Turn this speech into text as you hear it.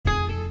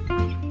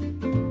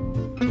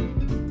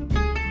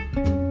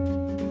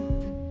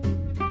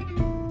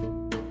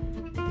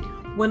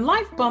When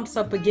life bumps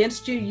up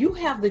against you, you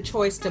have the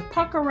choice to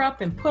pucker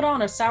up and put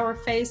on a sour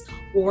face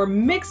or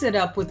mix it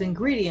up with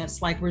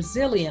ingredients like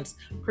resilience,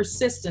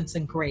 persistence,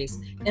 and grace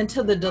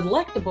into the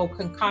delectable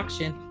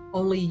concoction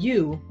only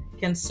you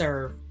can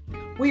serve.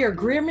 We are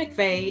Greer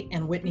McVeigh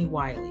and Whitney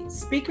Wiley,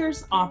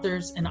 speakers,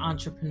 authors, and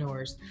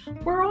entrepreneurs.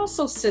 We're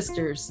also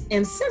sisters,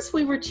 and since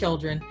we were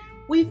children,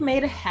 we've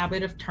made a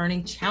habit of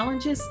turning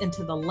challenges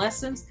into the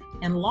lessons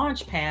and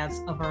launch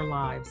paths of our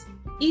lives.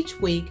 Each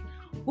week,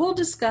 we'll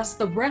discuss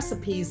the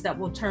recipes that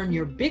will turn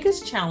your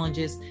biggest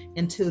challenges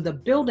into the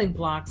building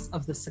blocks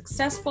of the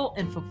successful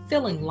and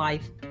fulfilling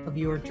life of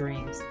your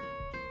dreams.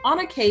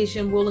 On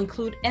occasion, we'll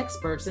include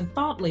experts and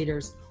thought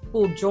leaders who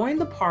will join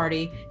the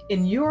party,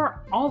 and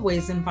you're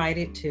always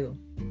invited too.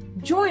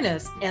 Join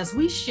us as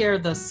we share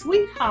the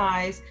sweet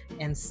highs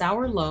and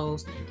sour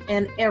lows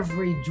and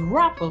every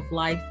drop of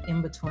life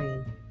in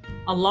between.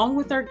 Along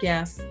with our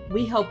guests,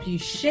 we help you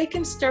shake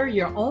and stir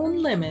your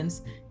own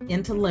lemons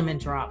into lemon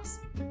drops.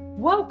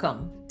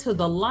 Welcome to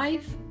the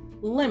Life,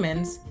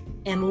 Lemons,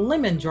 and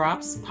Lemon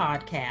Drops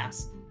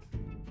podcast.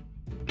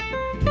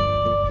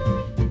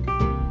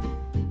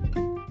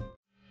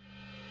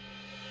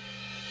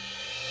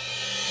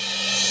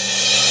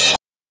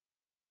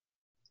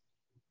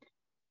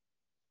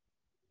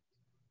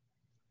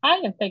 Hi,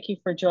 and thank you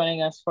for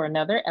joining us for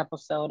another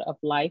episode of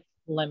Life,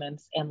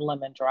 Lemons, and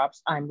Lemon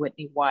Drops. I'm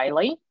Whitney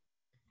Wiley.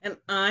 And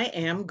I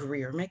am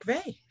Greer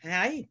McVeigh.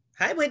 Hi.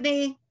 Hi,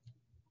 Whitney.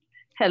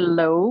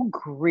 Hello,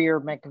 Greer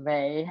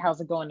McVeigh.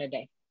 How's it going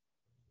today?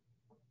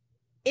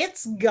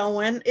 It's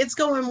going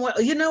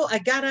well. You know, I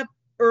got up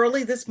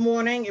early this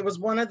morning. It was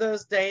one of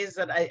those days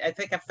that I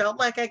think I felt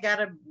like I got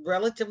a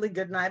relatively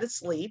good night of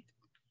sleep.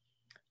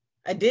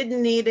 I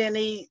didn't need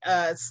any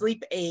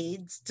sleep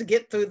aids to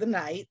get through the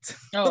night.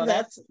 Oh,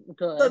 that's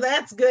good. So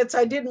that's good. So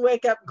I didn't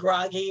wake up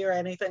groggy or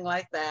anything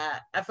like that.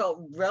 I felt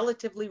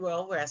relatively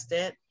well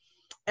rested.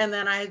 And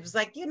then I was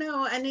like,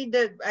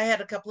 I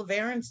had a couple of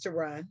errands to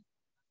run.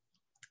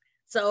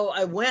 So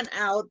I went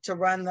out to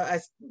run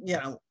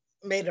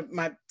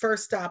my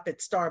first stop at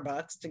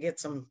Starbucks to get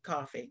some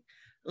coffee.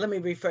 Let me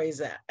rephrase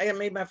that. I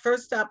made my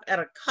first stop at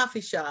a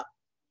coffee shop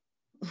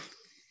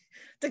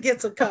to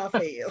get some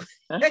coffee.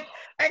 I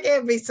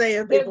can't be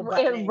saying people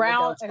by name. It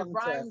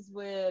rhymes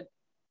with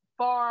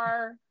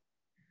far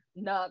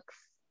nux.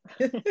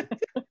 But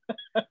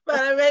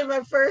I made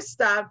my first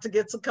stop to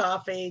get some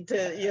coffee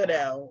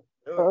to,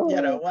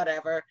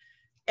 whatever.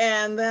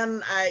 And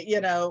then I,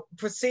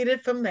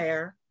 proceeded from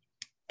there.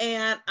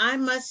 And I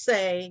must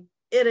say,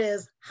 it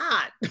is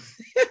hot.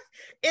 It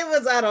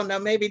was, I don't know,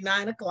 maybe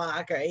 9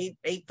 o'clock or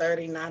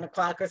 8:30, 9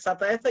 o'clock or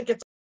something.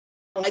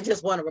 I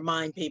just want to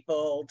remind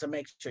people to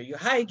make sure you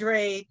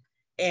hydrate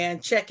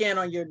and check in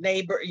on your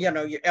neighbor,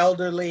 your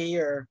elderly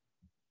or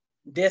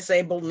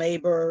disabled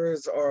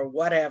neighbors or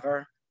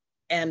whatever.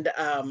 And,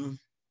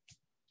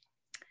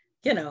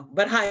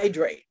 but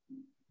hydrate.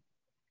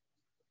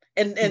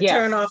 And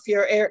turn off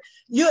your air.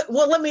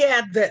 Well, let me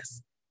add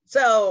this.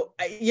 So,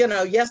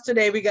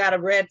 yesterday we got a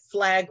red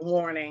flag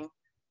warning,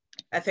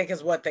 I think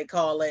is what they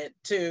call it,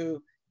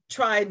 to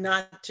try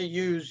not to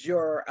use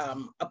your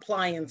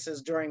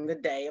appliances during the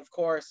day. Of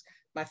course,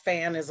 my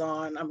fan is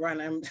on. I'm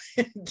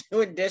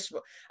doing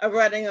I'm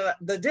running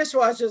the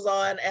dishwasher's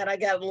on, and I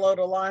got a load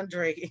of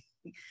laundry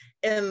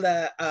in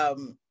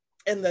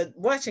the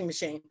washing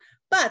machine.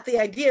 But the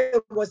idea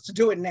was to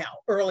do it now,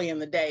 early in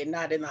the day,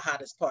 not in the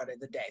hottest part of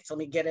the day. So let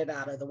me get it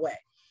out of the way.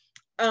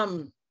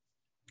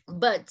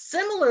 But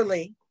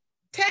similarly,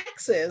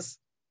 Texas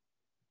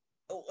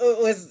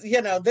was,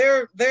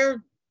 their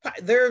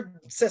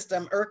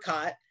system,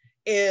 ERCOT,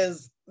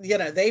 is,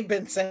 they've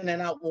been sending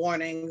out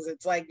warnings.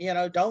 It's like,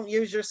 don't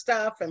use your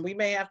stuff and we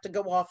may have to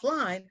go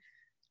offline.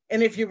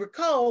 And if you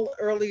recall,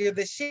 earlier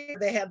this year,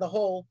 they had the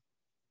whole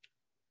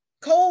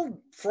cold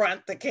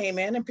front that came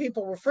in and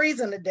people were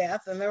freezing to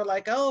death. And they're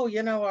like, oh,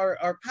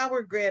 our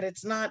power grid,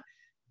 it's not,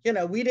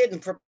 we didn't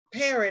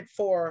prepare it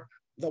for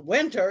the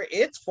winter,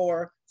 it's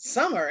for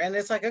summer. And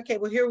it's like, okay,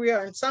 well, here we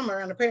are in summer,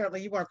 and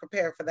apparently you weren't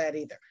prepared for that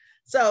either.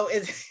 So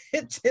it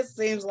just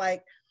seems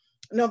like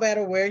no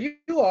matter where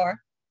you are,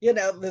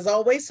 there's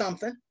always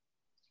something.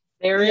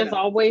 There is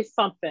always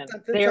something.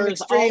 There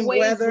is always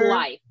weather,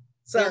 life.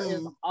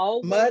 Some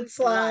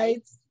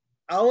mudslides,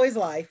 always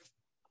life.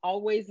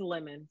 Always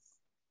lemons.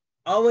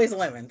 Always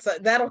lemons. So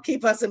that'll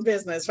keep us in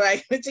business,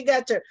 right? But you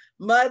got your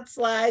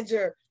mudslides,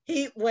 your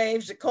heat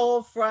waves, your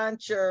cold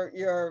fronts,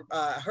 your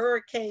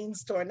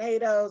hurricanes,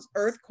 tornadoes,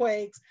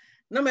 earthquakes,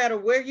 no matter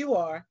where you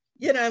are.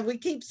 We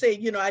keep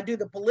saying, I do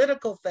the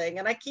political thing,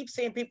 and I keep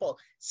seeing people,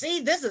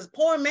 see, this is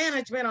poor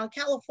management on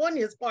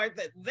California's part,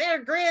 that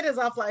their grid is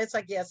offline. It's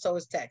like, yeah, so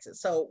is Texas.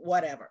 So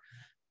whatever.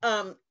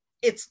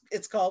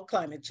 It's called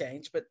climate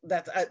change, but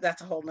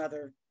that's a whole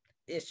nother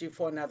issue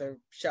for another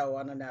show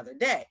on another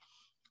day.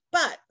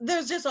 But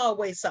there's just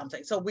always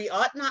something. So we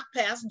ought not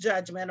pass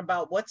judgment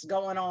about what's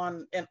going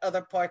on in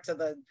other parts of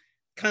the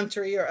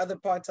country or other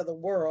parts of the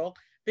world,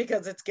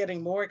 because it's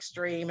getting more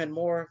extreme and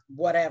more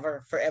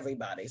whatever for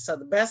everybody. So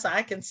the best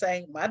I can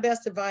say, my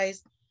best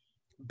advice,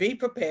 be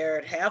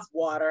prepared, have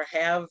water,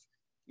 have,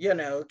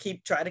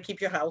 try to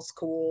keep your house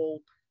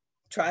cool,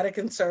 try to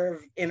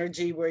conserve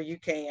energy where you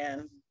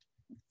can,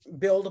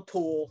 build a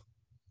pool,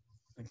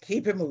 and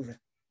keep it moving.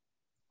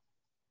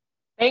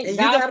 Thank And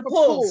you God got a for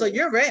pool, so pools.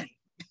 you're ready.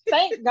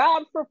 Thank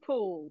God for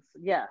pools.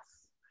 Yes.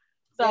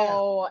 Yeah.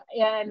 So,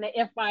 and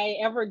if I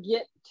ever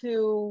get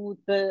to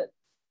the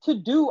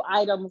to-do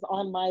items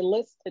on my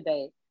list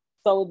today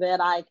so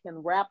that I can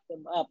wrap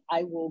them up,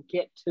 I will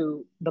get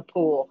to the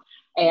pool.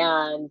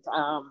 And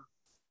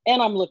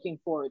I'm looking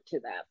forward to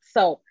that.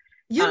 So,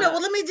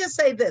 Well, let me just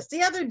say this.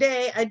 The other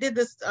day I did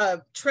this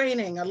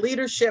training, a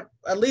leadership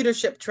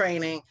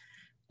training.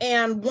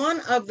 And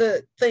one of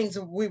the things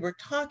we were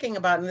talking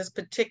about in this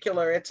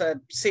particular, it's a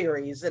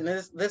series, and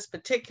this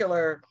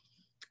particular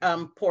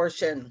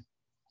portion,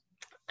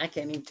 I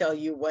can't even tell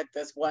you what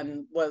this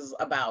one was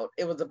about.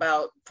 It was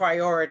about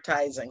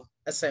prioritizing,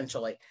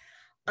 essentially.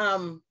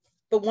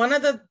 But one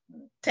of the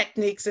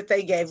techniques that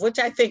they gave, which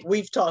I think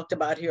we've talked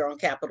about here on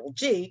Capital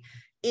G,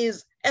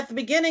 is at the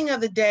beginning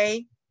of the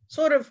day,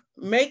 sort of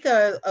make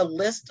a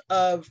list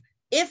of,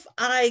 if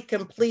I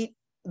complete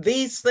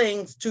these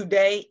things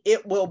today,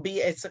 it will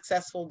be a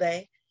successful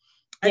day.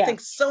 I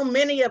think so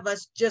many of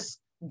us just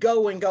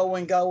go and go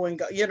and go and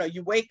go.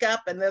 You wake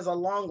up and there's a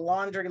long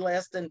laundry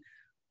list, and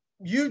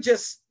you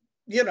just,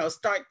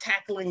 start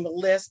tackling the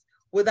list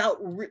without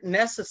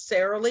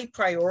necessarily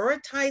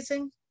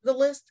prioritizing the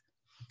list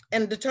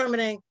and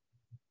determining,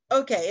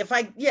 okay, if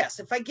I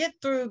get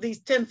through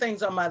these 10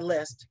 things on my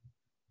list,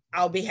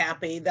 I'll be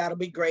happy. That'll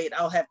be great.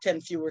 I'll have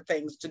 10 fewer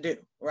things to do,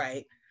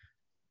 right?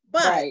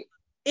 But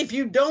if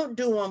you don't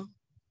do them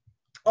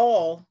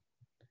all,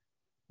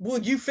 will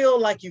you feel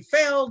like you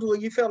failed? Will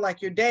you feel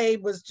like your day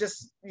was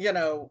just,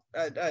 a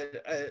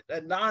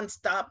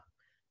nonstop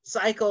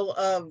cycle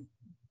of,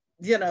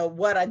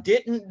 what I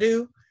didn't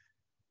do?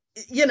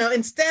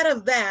 Instead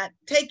of that,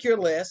 take your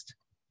list,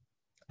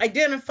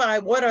 identify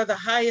what are the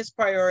highest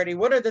priority,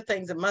 what are the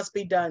things that must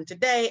be done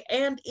today.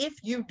 And if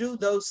you do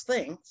those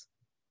things,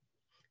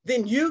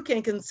 then you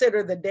can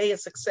consider the day a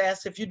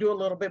success. If you do a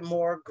little bit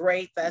more,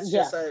 great. That's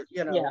just an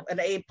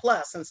A+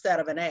 instead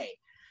of an A.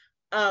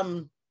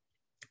 And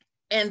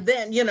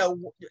then,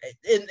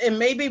 and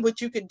maybe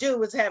what you could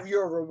do is have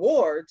your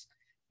rewards.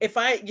 If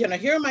I,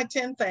 here are my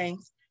 10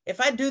 things. If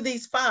I do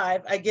these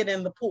 5, I get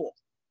in the pool.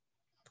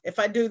 If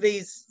I do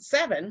these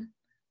 7,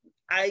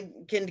 I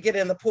can get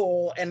in the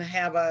pool and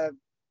have a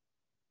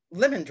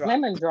lemon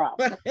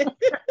drop.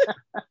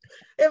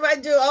 If I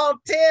do all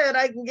 10,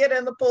 I can get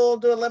in the pool,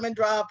 do a lemon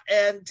drop,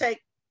 and take,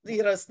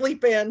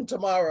 sleep in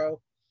tomorrow,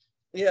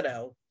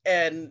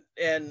 and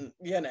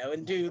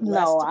do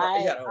less,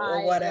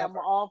 or whatever.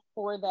 I'm all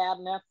for that,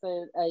 and that's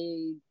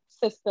a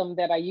system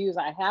that I use.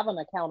 I have an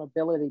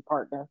accountability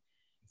partner,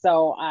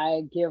 so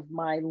I give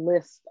my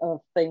list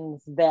of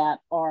things that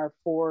are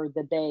for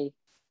the day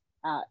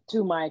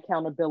to my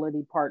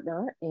accountability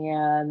partner,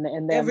 and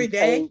then every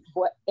day,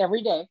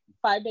 every day,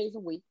 5 days a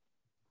week,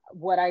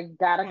 what I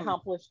got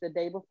accomplished the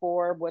day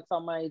before, what's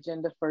on my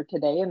agenda for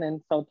today. And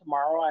then so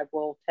tomorrow I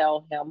will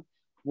tell him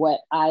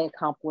what I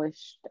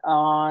accomplished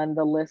on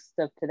the list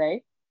of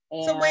today.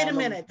 And so wait a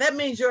minute, that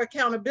means your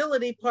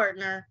accountability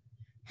partner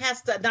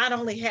has to not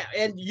only have,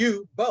 and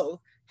you both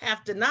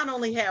have to not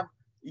only have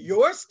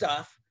your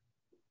stuff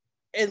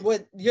and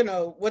what,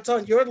 what's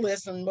on your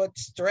list and what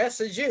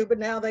stresses you, but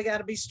now they got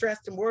to be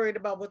stressed and worried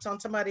about what's on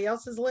somebody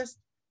else's list.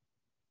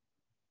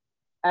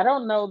 I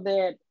don't know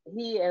that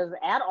he is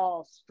at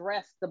all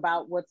stressed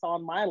about what's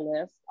on my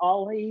list.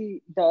 All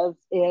he does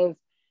is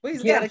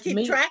he's got to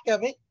keep track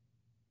of it.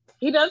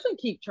 He doesn't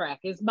keep track.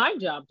 It's my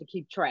job to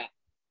keep track.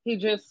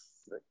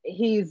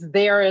 He's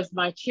there as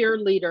my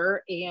cheerleader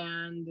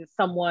and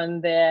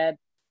someone that,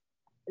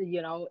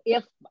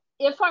 if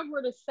I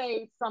were to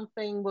say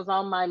something was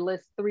on my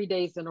list 3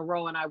 days in a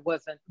row and I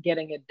wasn't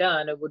getting it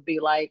done, it would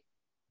be like,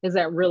 is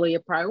that really a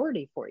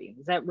priority for you?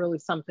 Is that really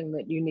something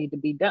that you need to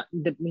be done,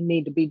 that we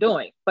need to be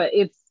doing? But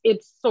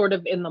it's sort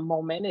of in the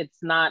moment.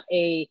 It's not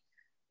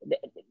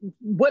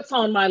what's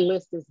on my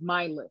list is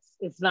my list.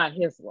 It's not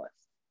his list.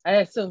 I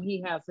assume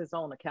he has his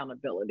own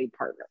accountability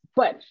partner,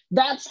 but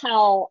that's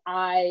how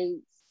I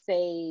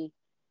stay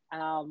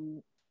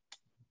on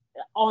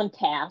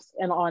task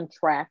and on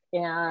track.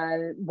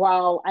 And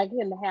while I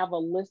can have a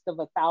list of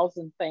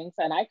 1,000 things,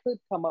 and I could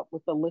come up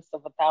with a list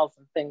of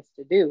 1,000 things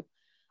to do,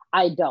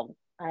 I don't.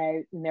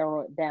 I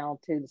narrow it down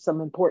to some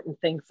important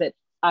things that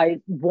I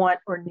want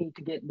or need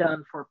to get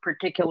done for a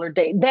particular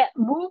day that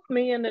move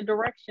me in the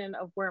direction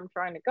of where I'm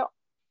trying to go.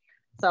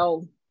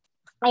 So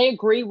I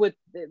agree with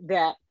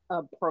that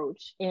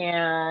approach.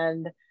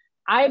 And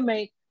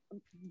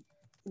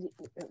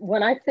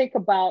when I think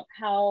about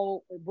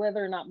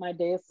whether or not my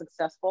day is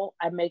successful,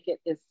 I make it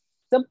as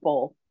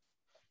simple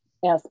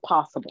as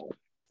possible.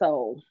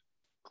 So,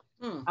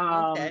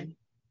 okay.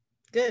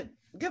 Good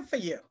for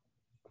you.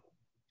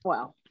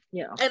 Well,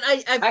 and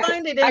I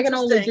find it interesting. I can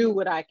only do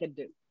what I can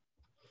do.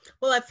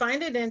 Well, I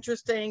find it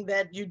interesting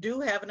that you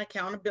do have an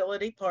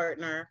accountability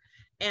partner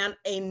and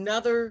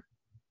another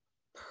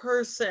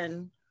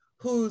person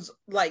who's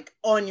like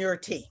on your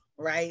team,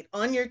 right?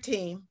 On your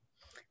team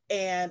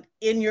and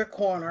in your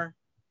corner,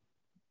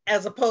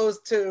 as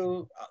opposed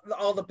to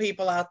all the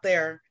people out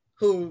there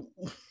who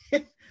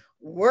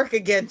work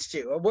against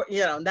you, or,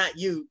 you know, not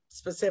you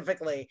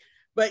specifically,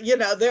 but, you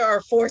know, there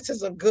are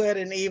forces of good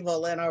and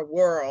evil in our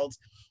world.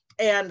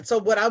 And so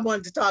what I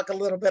wanted to talk a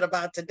little bit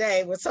about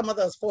today was some of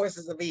those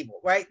forces of evil,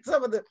 right?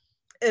 Some of the,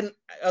 and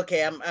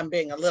okay, I'm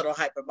being a little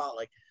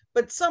hyperbolic,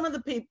 but some of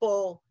the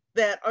people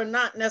that are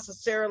not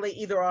necessarily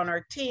either on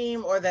our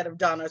team or that have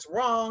done us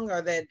wrong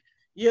or that,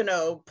 you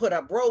know, put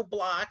up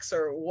roadblocks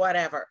or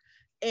whatever.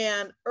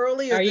 And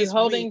earlier Are you this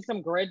holding week,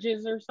 some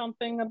grudges or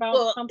something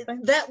about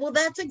something?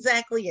 that's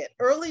exactly it.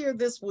 Earlier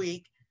this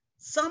week,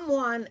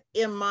 someone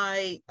in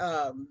my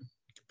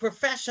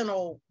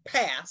professional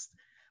past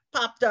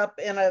popped up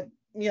in a,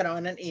 you know,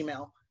 in an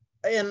email,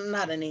 in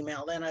not an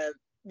email, in a,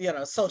 you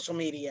know, social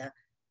media.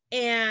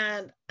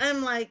 And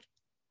I'm like,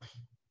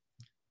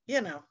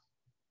 you know,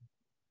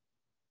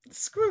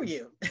 screw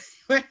you.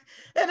 And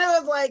it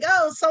was like,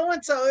 oh, so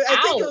and so, I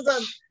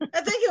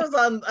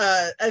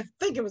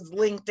think it was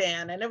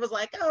LinkedIn, and it was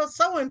like, oh,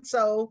 so and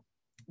so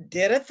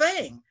did a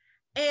thing.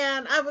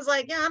 And I was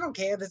like, yeah, I don't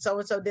care that so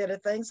and so did a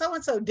thing. So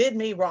and so did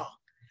me wrong.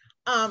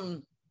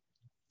 And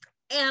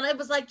I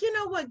was like, you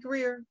know what,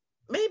 Greer,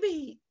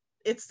 maybe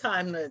it's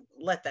time to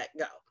let that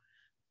go.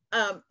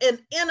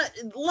 And in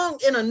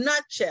a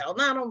nutshell,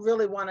 now I don't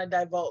really want to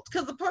divulge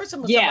because the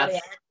person was somebody I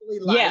actually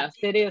liked. Yes,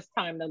 it is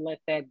time to let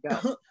that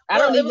go. I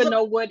don't even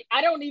know what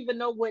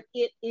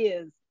it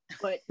is,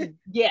 but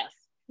yes.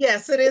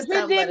 Yes, it is.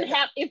 If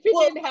it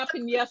didn't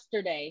happen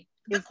yesterday,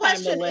 it's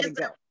time to let it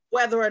go.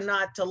 Whether or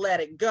not to let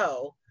it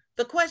go.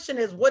 The question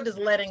is, what does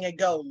letting it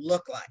go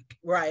look like,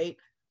 right?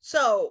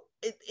 So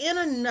in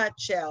a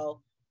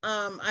nutshell,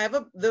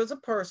 there's a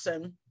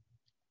person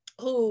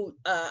who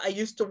I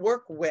used to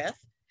work with.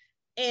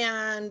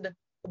 And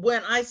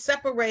when I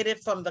separated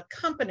from the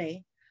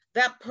company,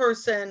 that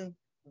person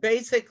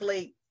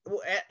basically,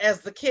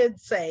 as the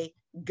kids say,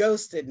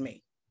 ghosted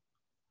me.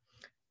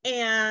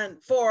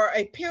 And for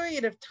a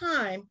period of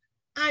time,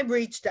 I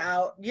reached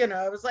out, you know,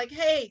 I was like,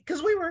 hey,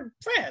 because we were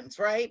friends,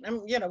 right?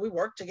 And, you know, we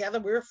worked together,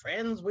 we were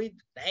friends, we'd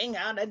hang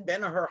out. I'd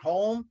been to her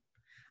home.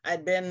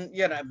 I'd been,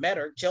 you know, met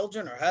her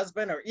children, her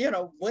husband, or, you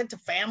know, went to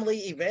family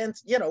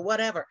events, you know,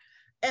 whatever.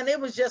 And it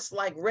was just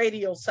like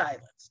radio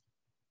silence.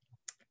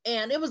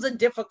 And it was a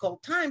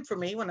difficult time for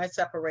me when I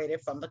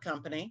separated from the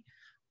company.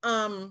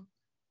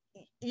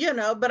 You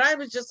know, but I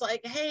was just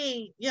like,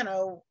 hey, you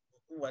know,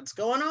 what's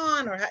going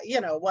on, or, you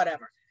know,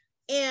 whatever.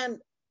 And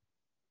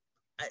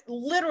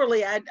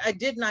I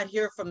did not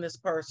hear from this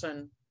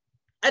person.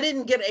 I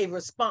didn't get a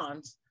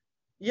response,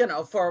 you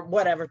know, for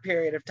whatever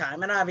period of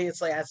time. And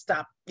obviously I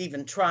stopped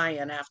even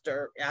trying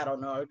after, I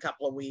don't know, a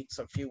couple of weeks,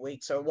 a few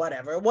weeks or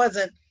whatever. It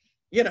wasn't,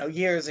 you know,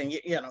 years and,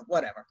 you know,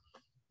 whatever.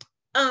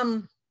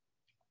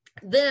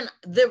 Then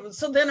it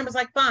was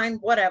like, fine,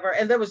 whatever.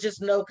 And there was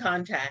just no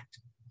contact.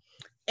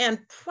 And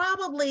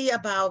probably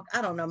about,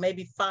 I don't know,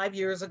 maybe 5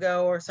 years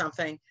ago or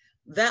something,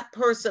 that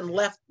person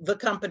left the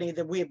company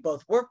that we had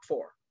both worked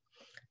for.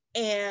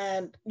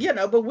 And, you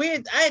know, but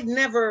I had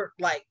never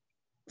like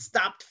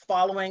stopped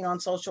following on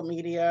social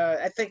media.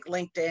 I think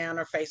LinkedIn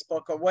or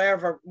Facebook or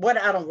wherever,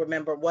 I don't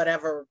remember,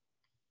 whatever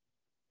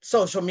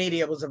social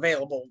media was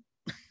available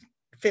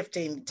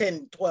 15,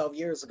 10, 12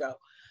 years ago.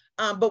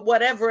 But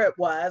whatever it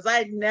was,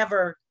 I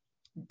never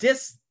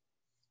distanced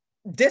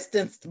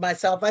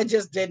myself. I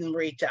just didn't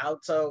reach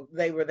out. So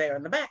they were there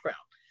in the background.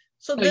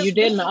 So you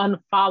didn't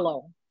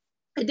unfollow.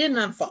 I didn't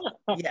unfollow.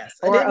 Yes.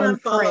 Or I didn't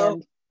unfriend.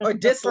 Unfollow or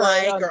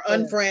dislike or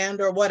unfriend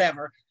or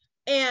whatever.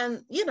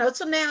 And, you know,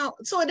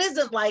 so it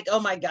isn't like, oh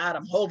my God,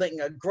 I'm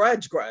holding a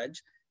grudge.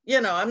 You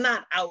know, I'm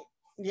not out,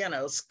 you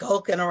know,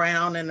 skulking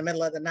around in the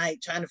middle of the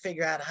night trying to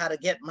figure out how to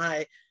get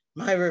my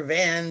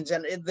revenge.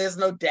 And there's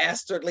no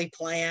dastardly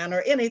plan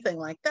or anything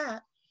like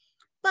that.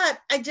 But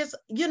I just,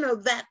 you know,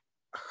 that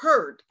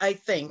hurt, I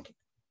think,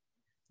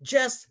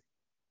 just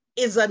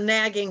is a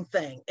nagging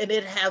thing and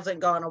it hasn't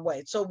gone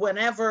away. So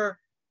whenever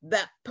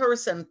that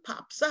person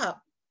pops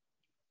up,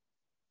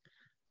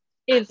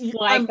 it's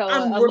like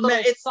a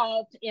little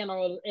salt in a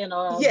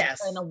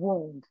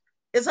wound.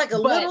 It's like a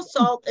little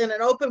salt in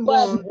an open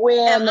wound,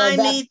 and I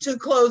need to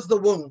close the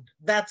wound.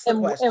 That's the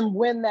question. And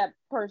when that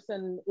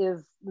person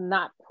is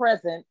not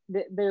present,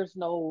 there's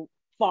no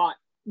thought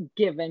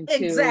given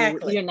to,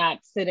 exactly. You're not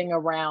sitting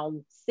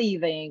around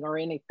seething or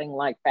anything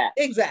like that.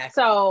 Exactly.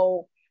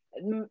 So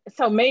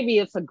maybe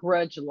it's a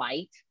grudge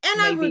light. And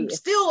maybe I would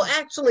still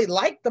actually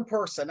like the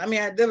person. I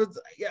mean, there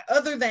was,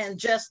 other than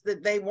just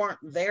that they weren't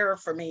there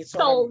for me.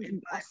 So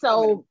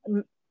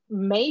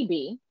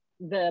maybe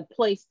the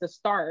place to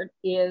start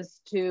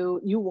is you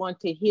want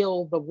to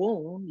heal the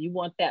wound. You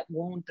want that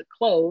wound to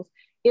close,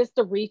 is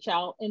to reach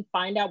out and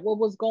find out what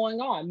was going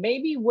on.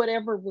 Maybe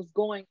whatever was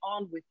going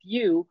on with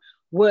you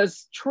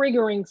was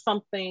triggering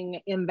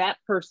something in that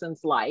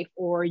person's life,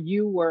 or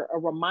you were a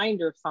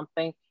reminder of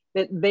something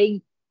that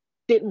they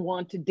didn't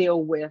want to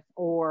deal with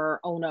or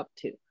own up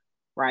to,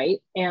 right?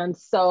 And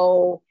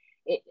so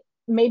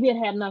maybe it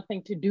had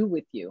nothing to do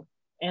with you.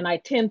 And I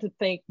tend to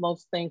think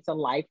most things in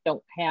life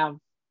don't have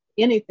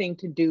anything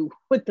to do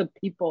with the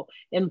people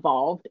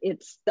involved.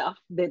 It's stuff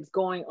that's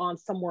going on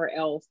somewhere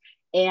else.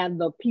 And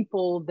the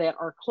people that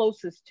are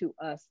closest to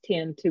us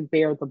tend to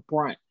bear the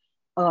brunt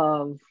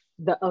of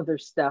the other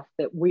stuff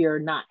that we are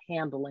not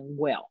handling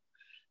well.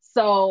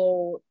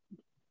 So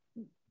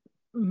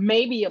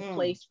maybe a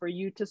place for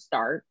you to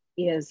start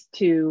is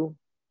to,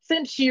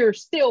 since you're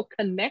still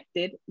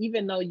connected,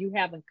 even though you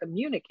haven't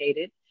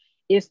communicated,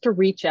 is to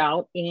reach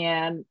out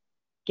and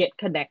get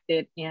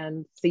connected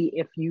and see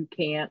if you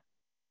can't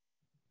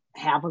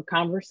have a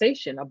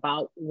conversation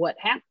about what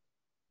happened.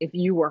 If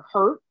you were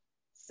hurt,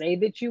 say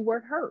that you were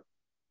hurt.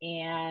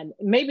 And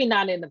maybe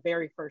not in the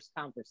very first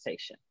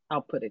conversation.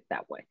 I'll put it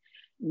that way.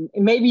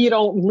 Maybe you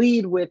don't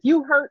lead with,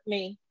 you hurt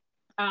me.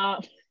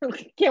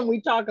 Can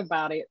we talk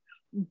about it?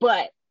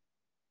 But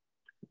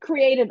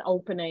create an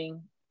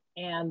opening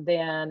and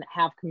then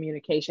have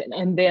communication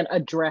and then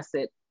address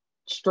it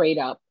straight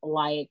up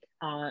like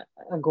a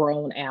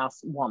grown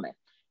ass woman,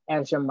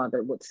 as your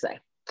mother would say.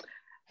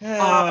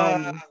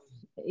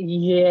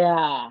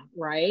 Yeah,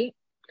 right.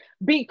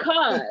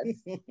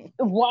 Because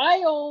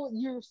while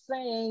you're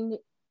saying,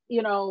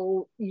 you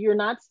know, you're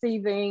not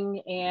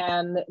seething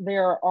and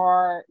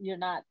you're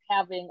not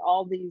having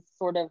all these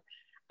sort of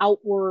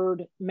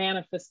outward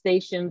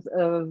manifestations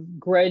of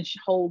grudge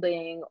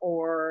holding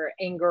or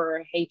anger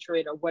or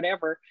hatred or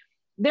whatever,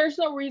 there's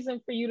no reason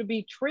for you to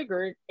be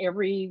triggered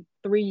every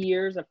 3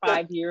 years or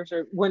 5 years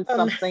or when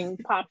something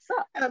pops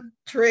up. I'm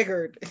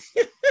triggered.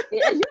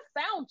 Yeah, you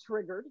sound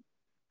triggered.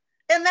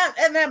 And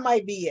that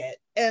might be it.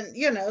 And,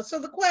 you know, so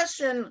the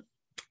question,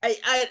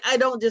 I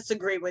don't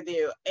disagree with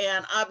you.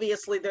 And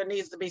obviously there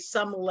needs to be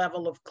some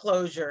level of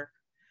closure.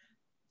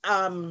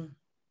 And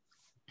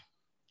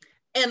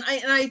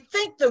I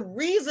think the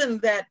reason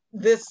that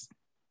this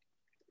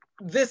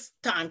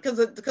time, because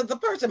the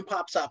person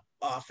pops up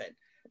often,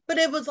 but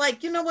it was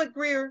like, you know what,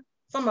 Greer,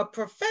 from a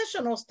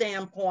professional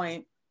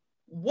standpoint,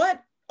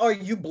 what are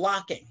you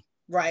blocking,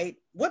 right?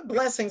 What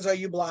blessings are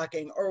you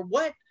blocking, or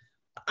what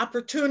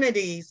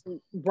opportunities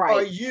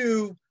are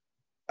you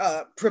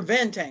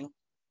preventing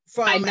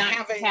from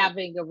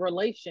having a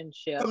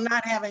relationship, from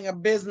not having a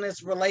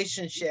business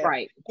relationship?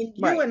 Right. And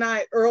you and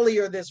I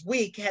earlier this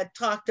week had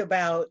talked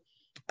about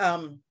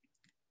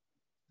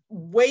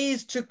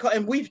ways to,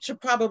 and we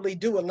should probably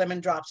do a Lemon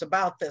Drops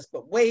about this,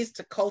 but ways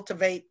to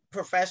cultivate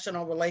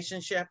professional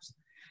relationships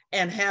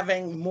and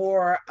having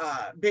more,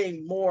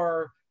 being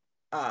more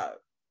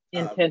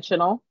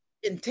intentional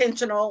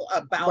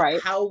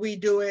about how we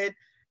do it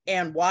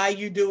and why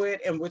you do it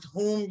and with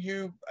whom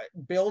you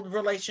build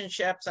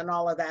relationships and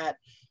all of that.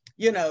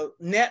 You know,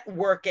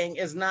 networking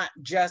is not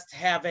just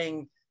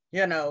having,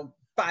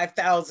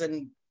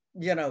 5,000,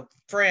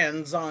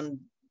 friends on,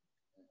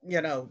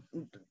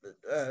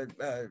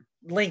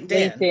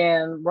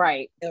 LinkedIn,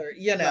 right. Or,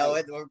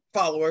 or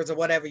followers or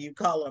whatever you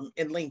call them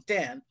in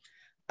LinkedIn.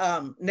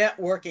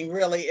 Networking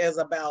really is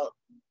about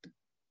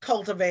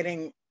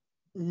cultivating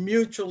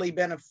mutually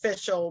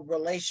beneficial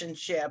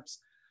relationships,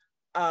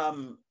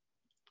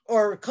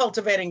 or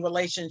cultivating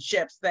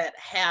relationships that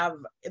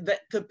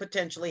could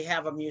potentially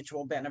have a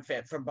mutual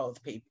benefit for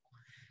both people.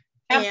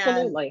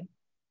 Absolutely.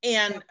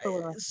 And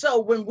so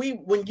when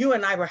you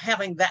and I were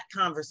having that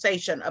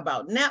conversation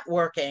about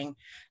networking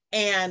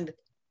and,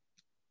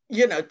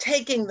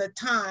 taking the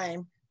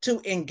time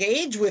to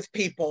engage with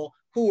people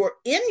who are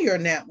in your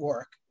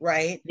network,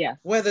 right? Yes.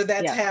 Whether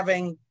that's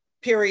having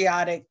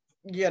periodic,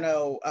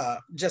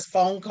 just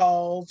phone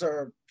calls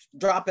or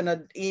dropping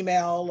an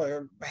email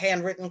or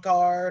handwritten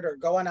card or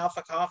going out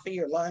for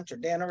coffee or lunch or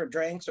dinner or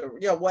drinks or,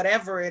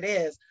 whatever it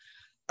is,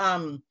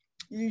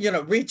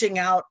 reaching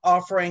out,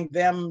 offering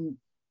them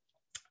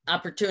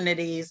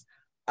opportunities,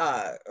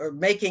 or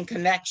making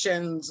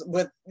connections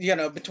with,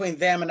 between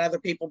them and other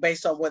people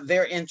based on what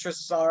their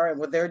interests are and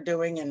what they're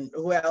doing and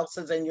who else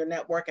is in your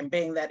network, and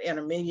being that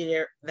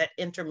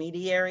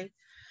intermediary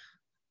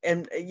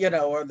and,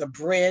 or the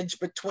bridge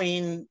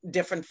between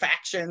different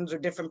factions or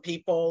different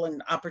people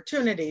and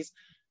opportunities.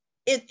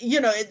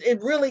 It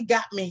really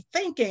got me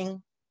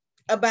thinking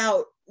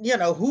about,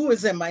 who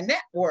is in my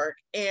network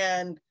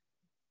and,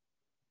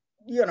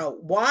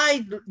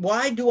 why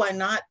do I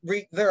not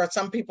there are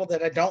some people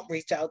that I don't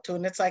reach out to,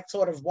 and it's like,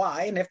 sort of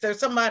why? And if there's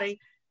somebody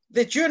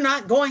that you're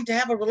not going to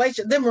have a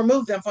relation, then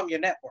remove them from your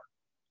network.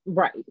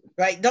 Right.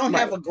 Don't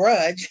have a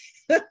grudge.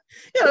 Don't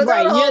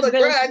hold a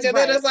grudge. And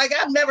then it's like,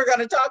 I'm never going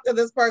to talk to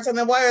this person.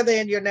 Then why are they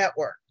in your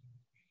network?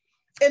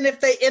 And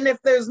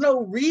if there's no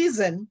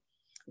reason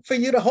for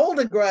you to hold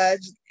a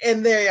grudge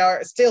and they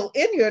are still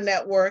in your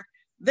network,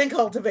 then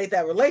cultivate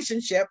that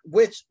relationship,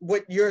 which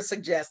what you're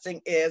suggesting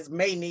is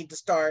may need to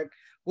start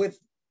with,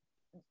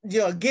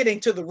 getting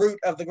to the root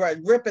of the grudge,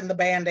 ripping the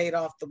Band-Aid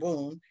off the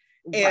wound,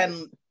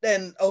 and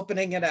then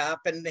opening it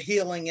up and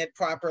healing it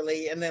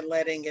properly, and then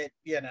letting it,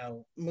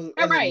 move.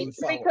 Right,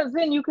 because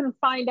then you can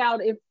find out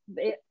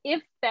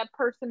if that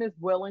person is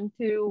willing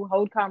to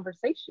hold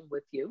conversation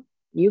with you.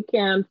 You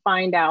can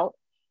find out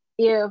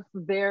if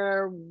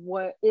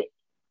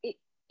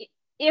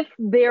if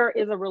there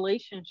is a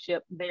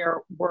relationship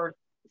there worth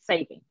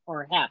saving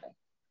or having,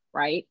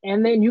 right?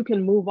 And then you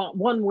can move on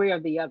one way or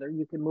the other.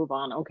 You can move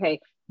on.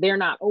 Okay, they're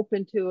not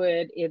open to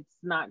it. It's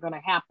not going to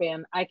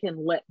happen. I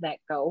can let that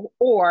go.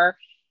 Or,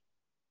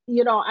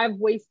 I've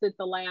wasted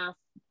the last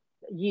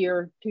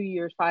year, 2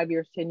 years, 5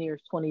 years, 10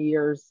 years, 20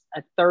 years,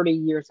 30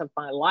 years of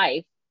my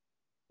life,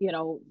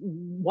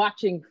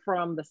 watching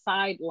from the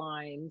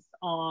sidelines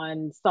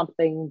on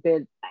something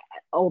that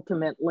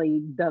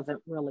ultimately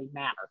doesn't really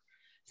matter.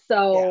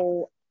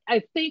 So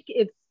I think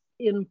it's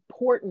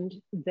important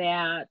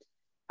that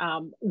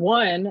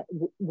one,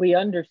 we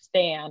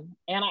understand,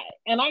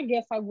 and I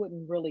guess I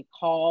wouldn't really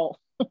call,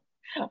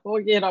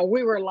 well,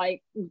 we were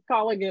like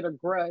calling it a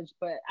grudge,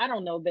 but I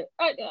don't know that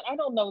I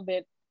don't know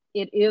that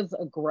it is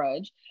a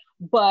grudge,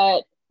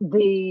 but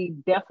the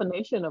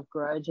definition of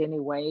grudge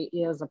anyway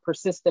is a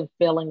persistent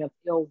feeling of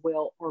ill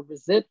will or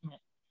resentment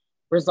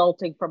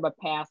resulting from a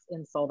past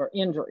insult or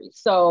injury.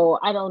 So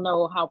I don't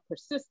know how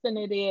persistent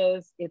it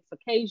is. It's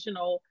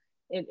occasional.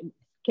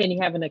 Can you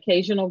have an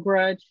occasional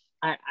grudge?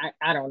 I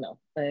don't know.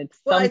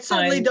 Well, I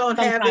certainly don't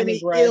have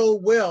any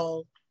ill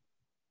will.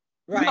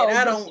 Right. No,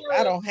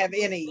 I don't have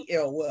any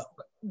ill will.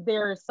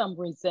 There is some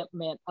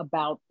resentment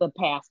about the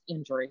past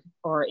injury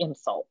or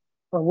insult,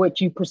 or what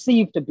you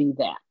perceive to be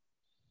that.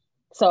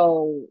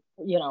 So,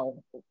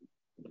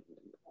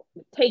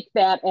 take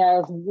that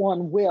as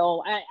one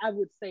will. I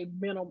would say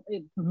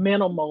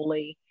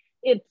minimally,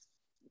 it's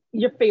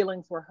your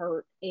feelings were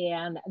hurt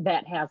and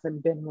that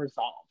hasn't been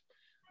resolved.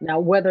 Now,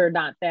 whether or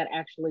not that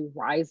actually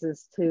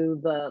rises to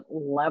the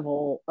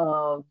level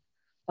of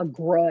a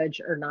grudge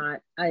or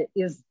not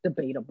is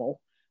debatable.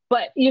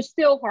 But you're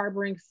still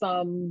harboring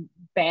some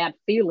bad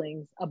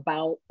feelings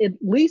about at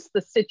least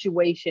the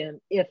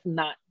situation, if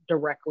not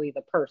directly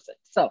the person.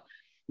 So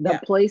the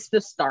place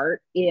to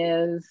start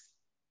is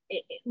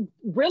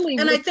really,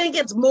 and I think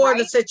it's more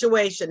the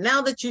situation.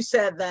 Now that you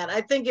said that,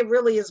 I think it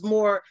really is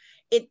more,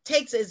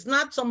 it's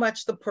not so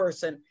much the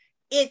person.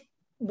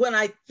 When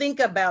I think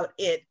about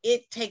it,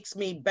 it takes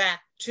me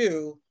back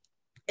to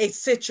a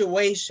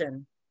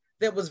situation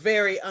that was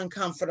very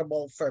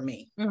uncomfortable for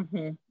me.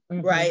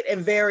 Right.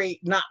 And very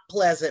not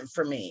pleasant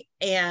for me.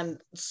 And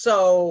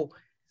so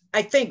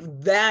I think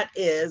that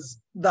is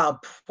the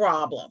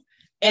problem.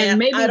 And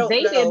maybe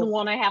they didn't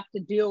want to have to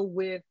deal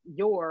with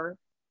your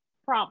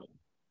problem.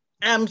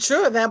 I'm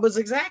sure that was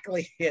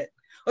exactly it.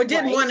 Or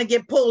didn't want to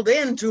get pulled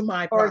into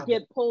my problem. Or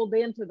get pulled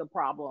into the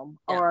problem.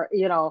 Or,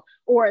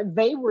 or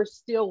they were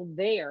still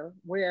there,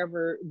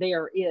 wherever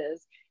there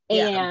is,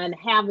 and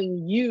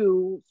having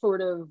you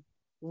sort of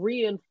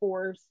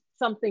reinforce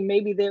something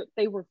maybe that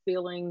they were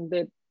feeling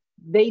that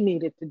they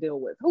needed to deal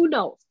with. Who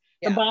knows?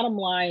 The bottom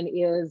line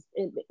is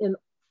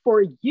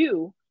for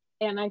you,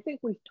 and I think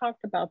we've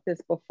talked about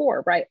this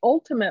before, right?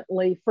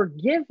 Ultimately,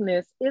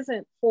 forgiveness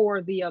isn't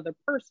for the other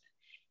person.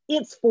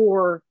 It's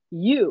for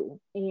you,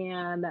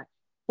 and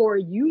for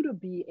you to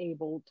be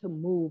able to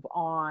move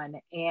on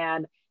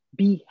and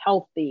be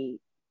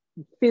healthy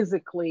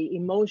physically,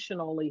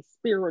 emotionally,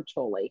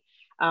 spiritually.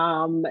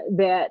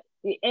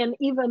 And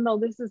even though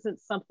this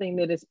isn't something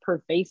that is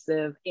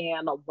pervasive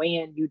and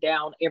weighing you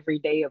down every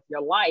day of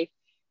your life,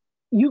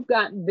 you've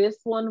got this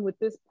one with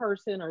this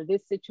person or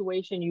this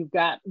situation, you've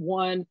got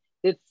one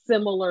that's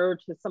similar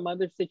to some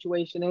other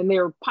situation, and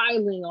they're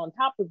piling on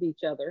top of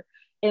each other.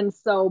 And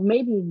so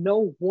maybe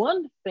no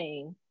one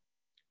thing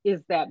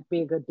is that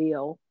big a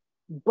deal,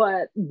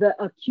 but the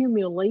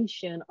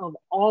accumulation of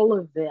all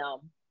of them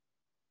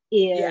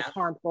is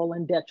harmful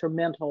and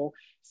detrimental,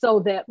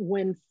 so that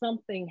when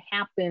something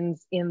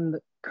happens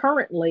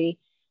currently,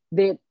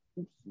 that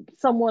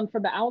someone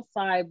from the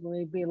outside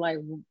may be like,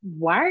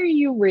 why are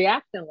you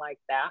reacting like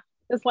that?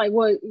 It's like,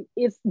 well,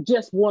 it's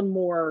just one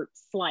more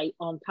slight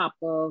on top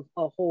of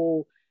a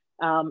whole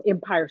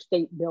Empire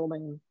State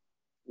Building,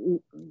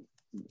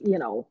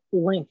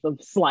 length of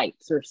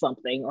slights or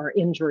something, or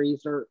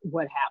injuries or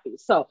what have you.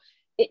 So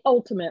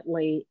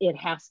ultimately, it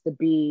has to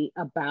be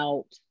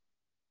about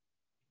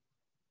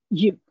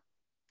you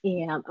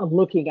and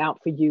looking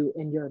out for you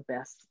in your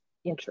best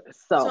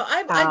interest. So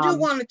I do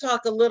want to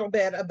talk a little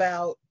bit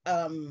about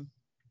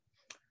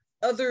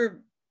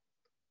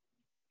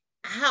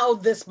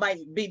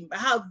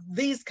how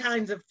these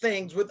kinds of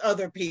things with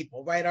other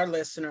people, right? Our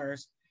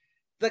listeners,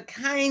 the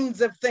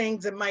kinds of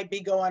things that might be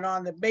going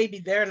on that maybe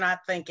they're not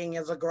thinking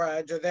as a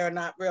grudge, or they're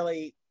not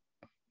really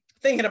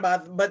thinking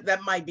about, but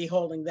that might be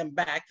holding them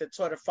back, that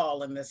sort of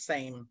fall in the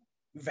same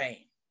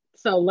vein.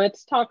 So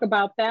let's talk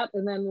about that,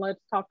 and then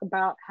let's talk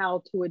about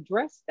how to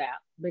address that,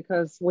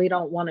 because we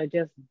don't want to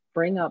just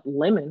bring up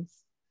lemons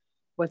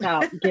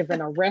without giving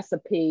a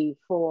recipe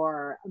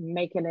for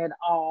making it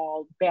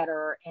all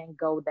better and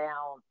go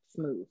down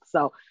smooth.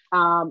 So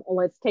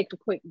let's take a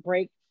quick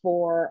break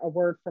for a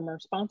word from our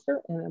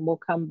sponsor, and then we'll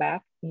come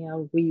back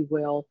and we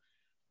will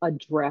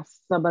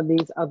address some of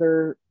these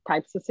other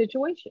types of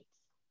situations.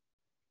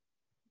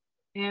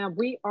 And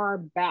we are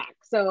back.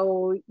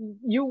 So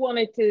you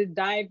wanted to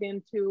dive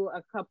into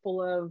a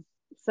couple of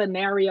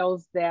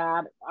scenarios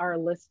that our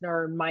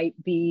listener might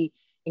be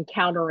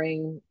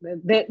encountering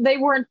that they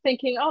weren't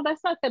thinking, oh,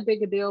 that's not that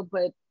big a deal.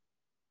 But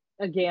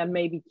again,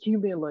 maybe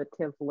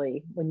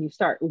cumulatively, when you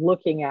start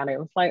looking at it,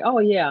 it's like, oh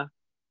yeah,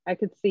 I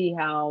could see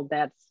how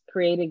that's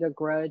creating a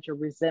grudge or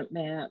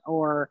resentment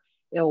or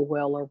ill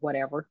will or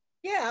whatever.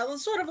 Yeah, it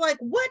was sort of like,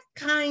 what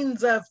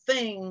kinds of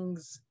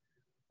things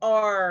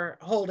are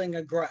holding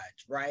a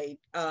grudge, right?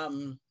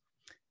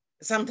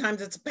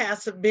 Sometimes it's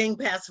being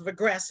passive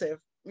aggressive.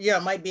 Yeah,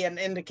 it might be an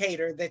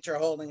indicator that you're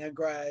holding a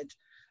grudge.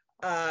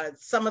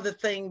 Some of the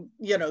thing,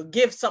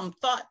 give some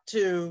thought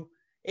to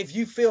if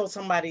you feel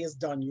somebody has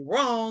done you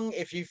wrong,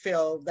 if you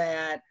feel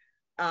that,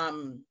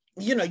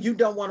 you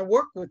don't want to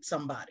work with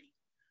somebody,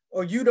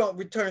 or you don't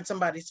return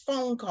somebody's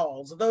phone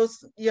calls.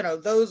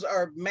 Those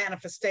are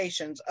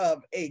manifestations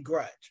of a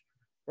grudge,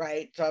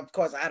 right? So of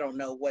course, I don't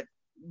know what,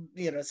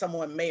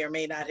 someone may or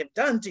may not have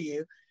done to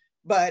you,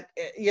 but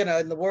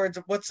in the words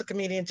of, what's the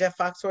comedian Jeff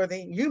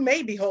Foxworthy, you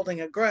may be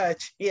holding a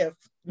grudge if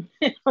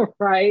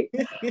right.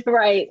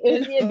 Right.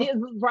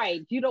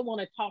 Right. You don't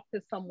want to talk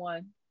to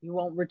someone, you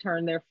won't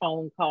return their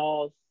phone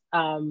calls,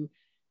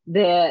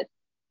 that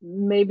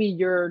maybe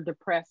you're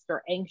depressed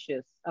or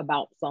anxious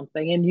about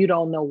something and you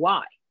don't know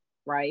why.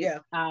 Right. Yeah.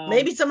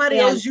 Maybe somebody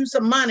owes you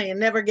some money and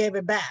never gave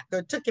it back,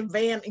 or took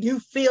advantage.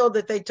 You feel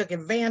that they took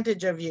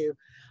advantage of you.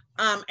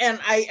 And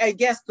I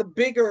guess the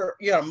bigger,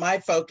 my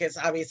focus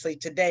obviously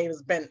today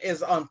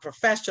is on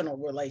professional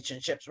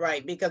relationships,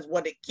 right? Because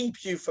what it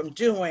keeps you from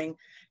doing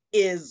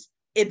is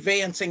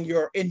advancing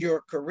in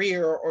your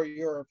career or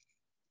your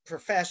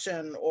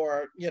profession,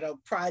 or,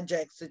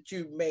 projects that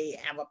you may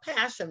have a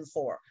passion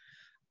for.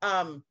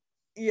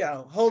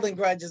 Holding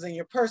grudges in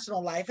your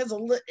personal life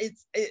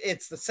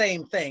it's the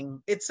same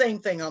thing. It's same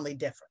thing, only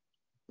different,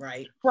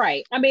 right?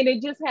 Right. I mean,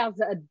 it just has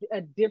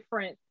a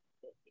different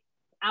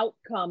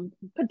outcome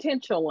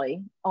potentially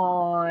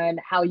on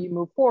how you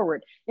move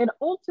forward. And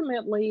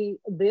ultimately,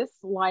 this,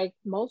 like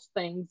most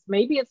things,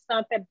 maybe it's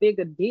not that big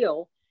a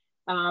deal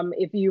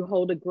if you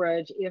hold a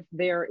grudge, if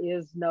there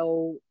is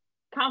no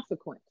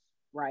consequence,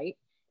 right?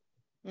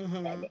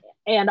 Mm-hmm.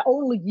 And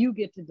only you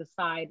get to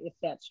decide if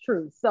that's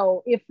true.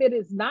 So if it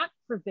is not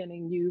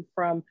preventing you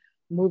from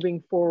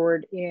moving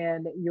forward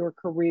in your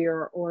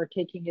career or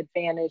taking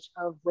advantage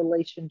of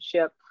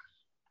relationship,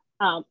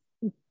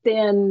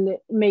 then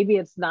maybe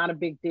it's not a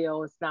big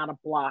deal. It's not a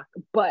block.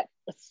 But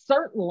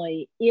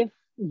certainly if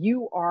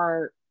you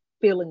are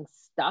feeling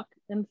stuck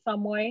in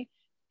some way,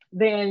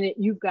 then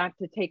you've got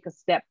to take a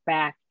step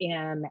back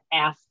and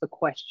ask the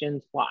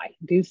questions why.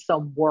 Do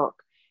some work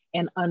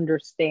and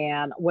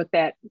understand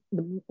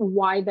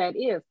why that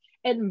is.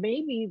 And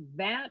maybe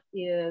that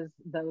is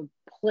the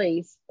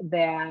place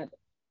that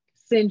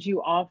sends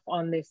you off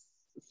on this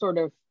sort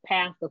of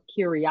path of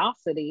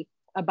curiosity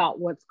about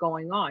what's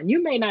going on.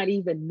 You may not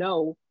even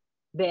know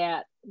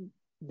that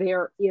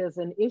there is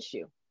an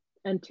issue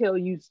until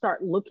you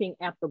start looking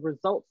at the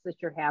results that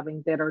you're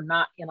having that are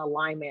not in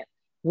alignment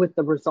with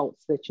the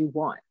results that you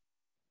want.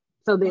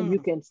 So then you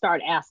can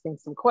start asking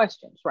some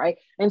questions, right?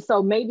 And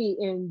so maybe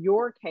in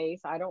your case,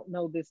 I don't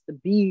know this to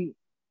be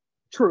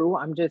true,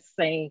 I'm just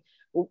saying,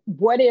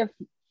 what if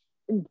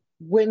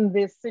when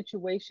this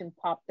situation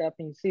popped up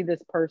and you see this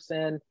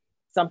person,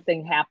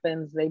 something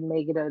happens, they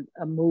make it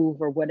a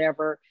move or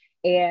whatever,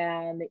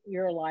 and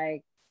you're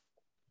like,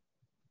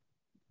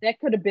 that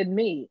could have been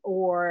me.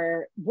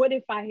 Or what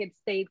if I had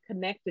stayed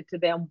connected to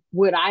them?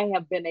 Would I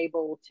have been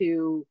able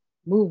to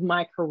move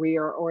my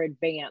career or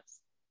advance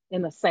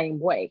in the same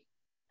way?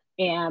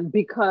 And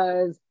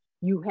because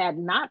you had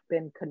not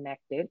been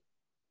connected,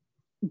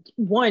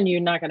 one, you're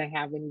not going to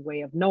have any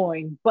way of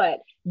knowing, but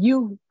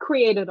you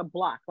created a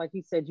block. Like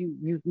you said,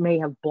 you may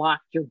have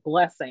blocked your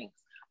blessings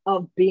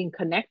of being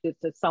connected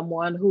to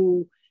someone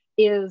who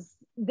is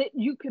that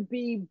you could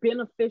be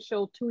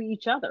beneficial to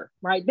each other,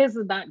 right? This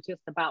is not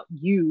just about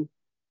you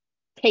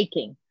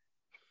taking.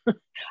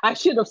 I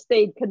should have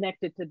stayed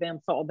connected to them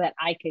so that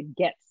I could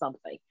get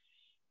something.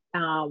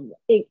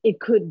 It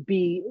could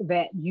be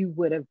that you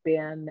would have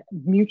been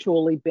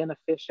mutually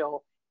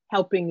beneficial,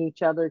 helping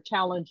each other,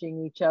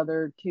 challenging each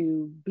other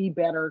to be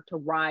better, to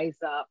rise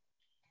up,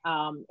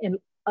 and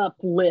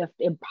uplift,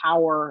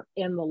 empower,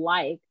 and the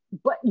like,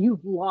 but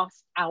you've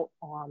lost out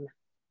on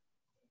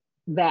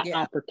that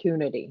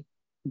opportunity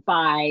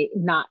by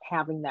not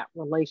having that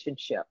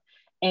relationship.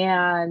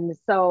 And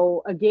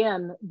so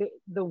again,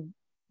 the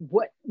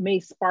what may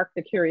spark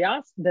the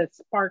curiosity, that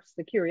sparks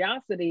the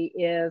curiosity,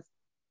 is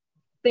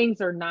things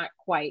are not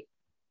quite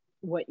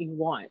what you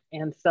want.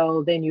 And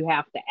so then you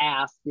have to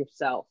ask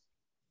yourself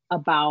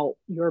about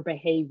your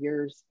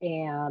behaviors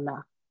and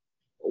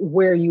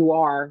where you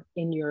are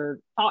in your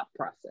thought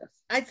process.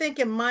 I think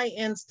in my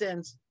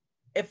instance,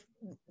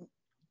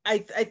 I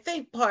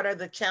think part of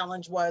the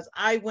challenge was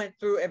I went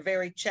through a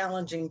very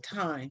challenging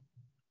time,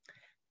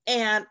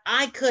 and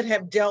I could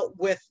have dealt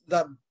with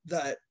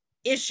the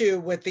issue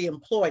with the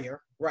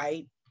employer,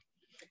 right?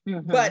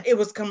 Mm-hmm. But it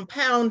was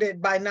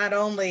compounded by not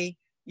only,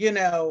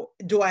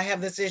 do I have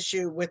this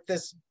issue with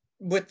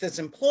this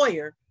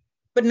employer,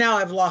 but now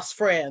I've lost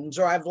friends,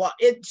 or I've lost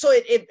it. So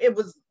it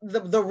was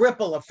the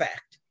ripple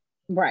effect,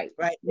 Right.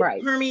 Right. Right.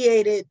 It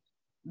permeated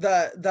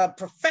the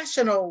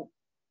professional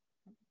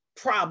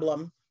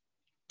problem,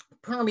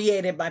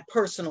 permeated my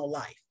personal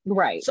life.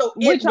 Right. So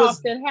Which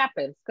often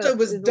happens so because it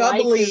was life is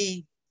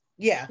doubly,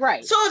 yeah.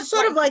 right. So it's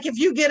sort of like if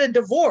you get a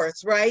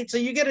divorce, right? So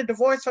you get a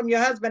divorce from your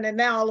husband, and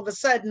now all of a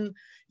sudden,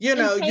 you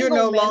know, you're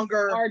no Entanglements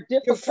longer are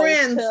difficult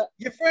to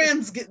your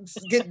friends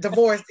get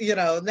divorced, you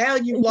know, now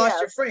you've lost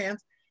your yes.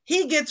 friends.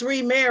 He gets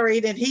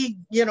remarried and he,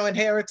 you know,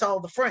 inherits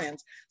all the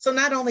friends. So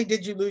not only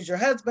did you lose your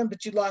husband,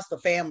 but you lost the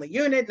family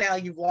unit. Now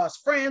you've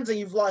lost friends and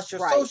you've lost your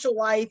Right. social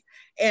life,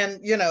 and,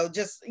 you know,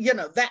 just, you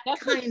know, that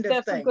kind of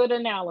That's a thing. good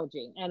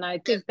analogy. And I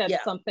think that's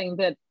Yeah. something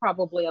that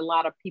probably a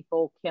lot of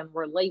people can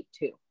relate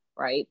to,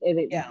 right?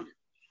 Yeah.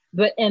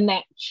 But in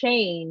that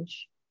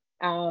change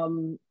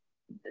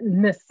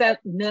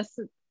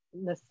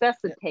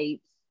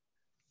necessitates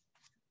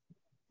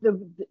the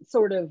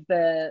sort of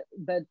the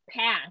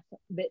path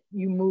that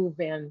you move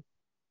in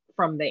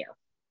from there.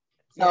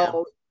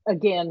 So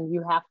again,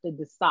 you have to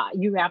decide,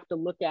 you have to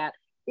look at,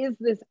 is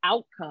this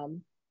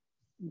outcome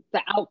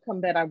the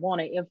outcome that I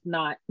want to? If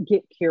not,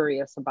 get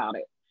curious about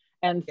it.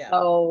 And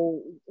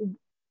so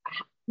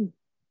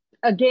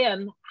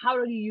again,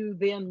 how do you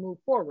then move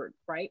forward,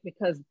 right?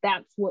 Because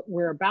that's what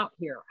we're about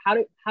here. How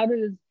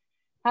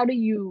do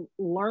you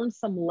learn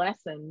some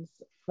lessons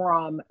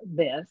from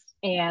this,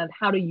 and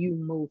how do you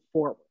move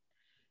forward?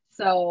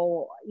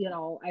 So, you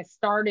know, I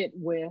started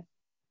with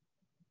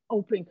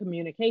open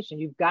communication.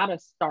 You've got to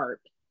start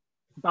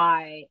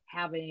by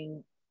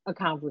having a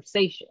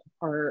conversation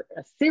or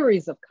a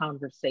series of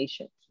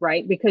conversations,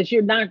 right? Because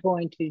you're not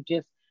going to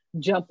just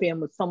jump in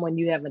with someone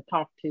you haven't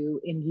talked to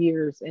in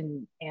years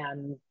and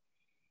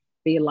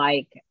be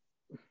like,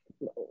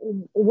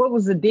 what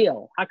was the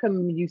deal? How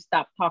come you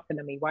stopped talking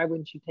to me? Why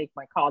wouldn't you take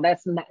my call?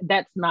 That's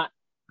not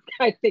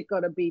I think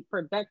going to be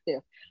productive.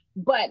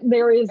 But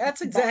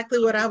that's exactly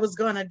what I was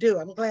going to do.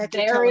 I'm glad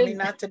you're telling me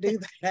not to do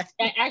that.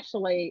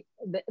 Actually,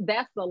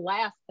 that's the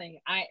last thing.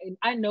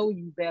 I know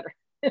you better.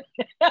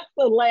 That's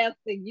the last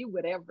thing you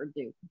would ever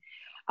do.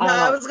 No,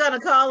 I was going to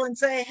call and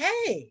say,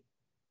 hey,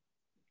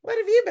 what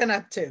have you been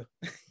up to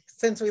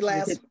since we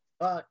last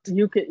talked?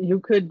 You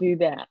could do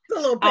that. It's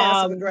a little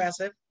passive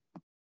aggressive.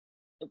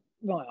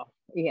 Well,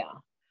 yeah,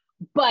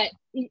 but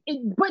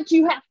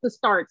you have to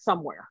start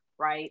somewhere,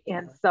 right?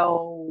 And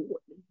so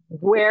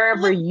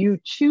wherever you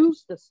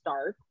choose to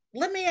start.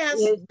 Let me ask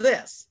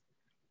this.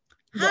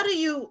 How do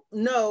you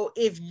know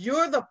if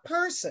you're the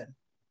person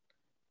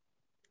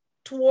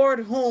toward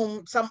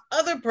whom some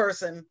other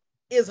person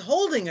is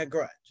holding a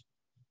grudge,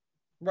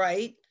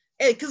 right?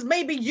 Because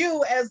maybe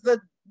you as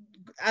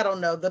I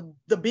don't know,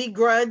 the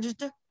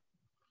begrudged,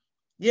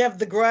 you have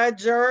the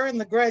grudger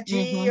and the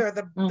grudgy, or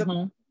the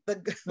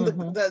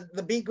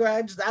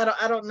begrudged.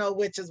 I don't know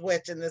which is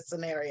which in this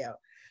scenario.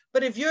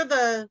 But if you're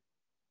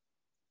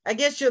I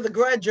guess you're the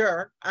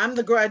grudger, I'm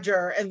the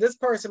grudger, and this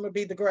person would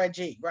be the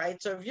grudgy, right?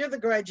 So if you're the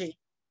grudgy,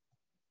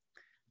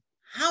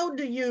 how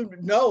do you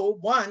know,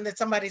 one, that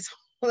somebody's,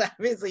 well,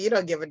 obviously you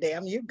don't give a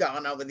damn, you've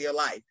gone on with your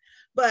life.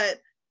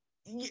 But,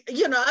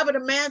 you know, I would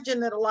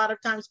imagine that a lot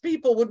of times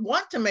people would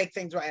want to make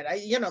things right.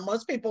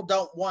 Most people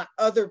don't want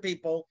other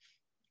people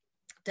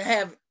to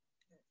have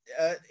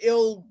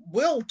ill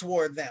will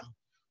toward them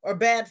or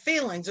bad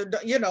feelings, or,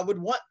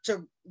 would want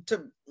to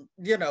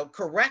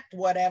correct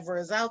whatever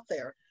is out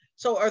there.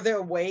 So are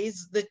there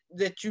ways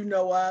that you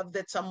know of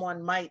that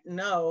someone might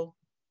know,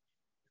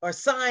 or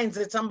signs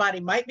that somebody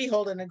might be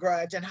holding a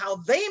grudge, and how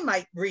they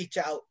might reach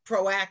out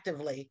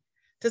proactively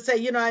to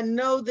say, I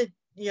know that,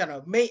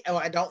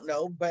 I don't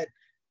know, but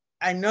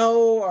I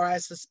know, or I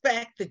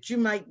suspect that you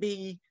might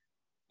be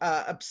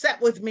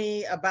upset with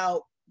me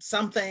about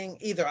something.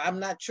 Either I'm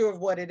not sure of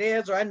what it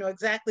is, or I know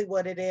exactly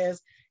what it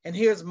is, and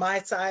here's my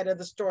side of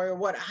the story,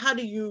 or how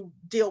do you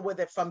deal with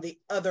it from the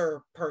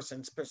other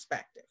person's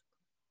perspective?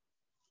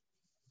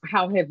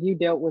 How have you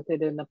dealt with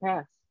it in the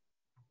past?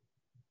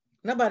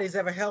 Nobody's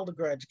ever held a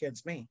grudge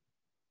against me.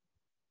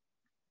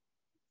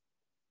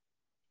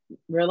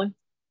 Really?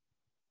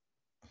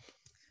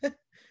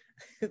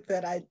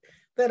 that I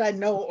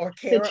know or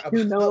care about.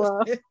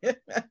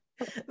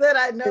 That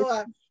I know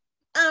of.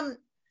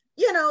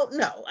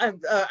 No.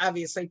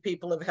 Obviously,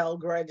 people have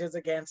held grudges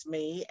against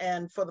me,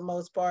 and for the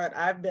most part,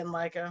 I've been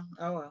like, oh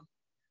well.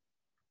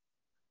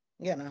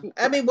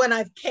 I mean, when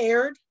I've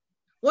cared,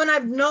 when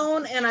I've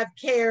known and I've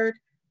cared,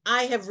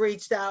 I have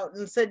reached out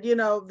and said,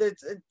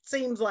 it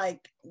seems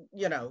like,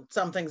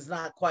 something's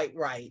not quite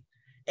right,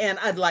 and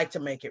I'd like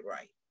to make it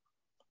right.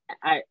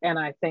 I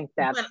think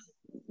that's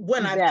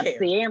when I've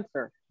cared. The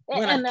answer.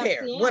 When I've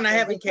cared. When I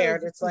haven't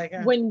cared, it's like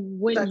when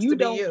you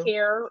don't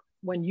care,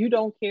 when you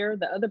don't care,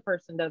 the other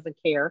person doesn't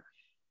care,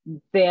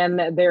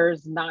 then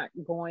there's not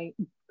going.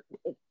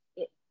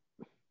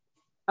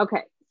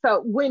 Okay,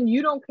 so when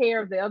you don't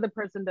care, the other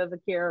person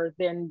doesn't care,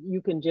 then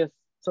you can just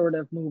sort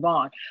of move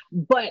on.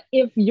 But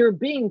if you're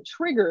being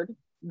triggered,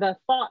 the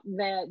thought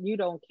that you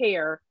don't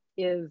care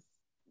is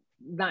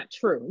not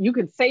true. You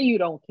can say you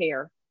don't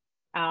care,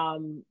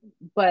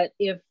 but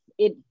if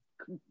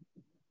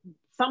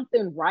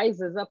something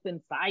rises up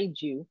inside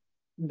you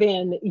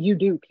then you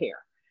do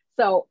care.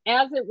 So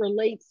as it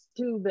relates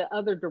to the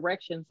other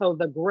direction, so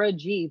the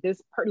grudgy,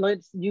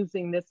 let's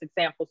using this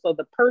example. So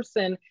the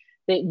person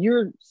that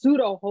you're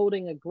pseudo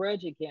holding a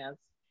grudge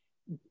against,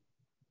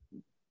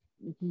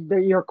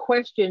 your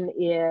question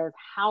is,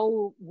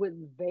 how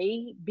would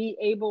they be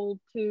able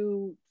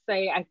to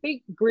say, I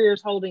think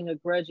Greer's holding a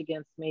grudge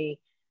against me.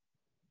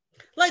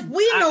 Like,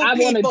 we know I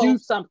want to people, do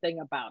something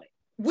about it.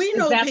 we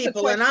know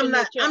people, and I'm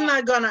not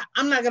gonna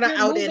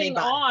out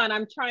anybody. On.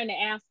 I'm trying to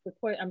ask the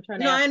question.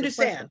 No, I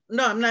understand.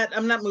 No, I'm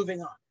not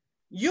moving on.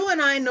 You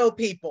and I know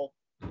people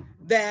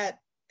that,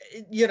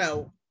 you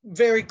know,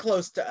 very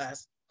close to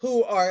us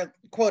who are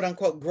quote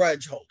unquote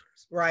grudge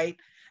holders, right?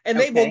 And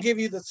they will give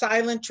you the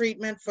silent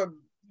treatment for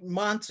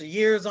months or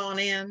years on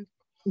end.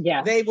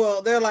 Yeah.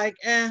 They're like,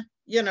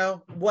 you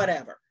know,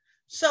 whatever.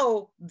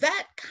 So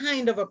that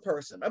kind of a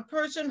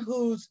person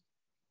who's,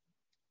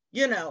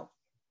 you know,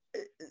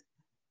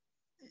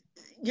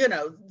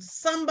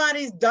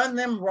 somebody's done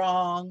them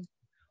wrong,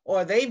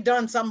 or they've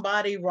done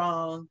somebody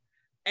wrong,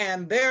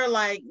 and they're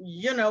like,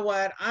 you know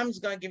what, I'm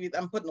putting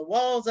the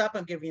walls up,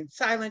 I'm giving you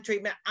silent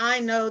treatment. I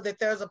know that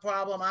there's a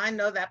problem. I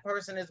know that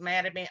person is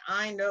mad at me.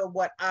 I know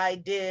what I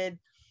did,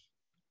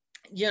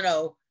 you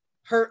know,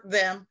 hurt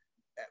them,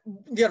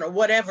 you know,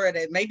 whatever it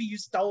is. Maybe you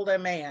stole their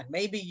man.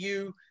 Maybe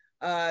you,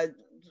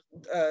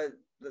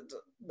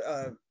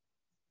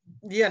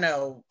 you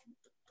know,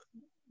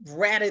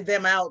 ratted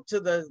them out to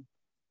the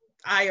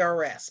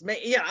IRS.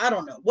 Yeah, I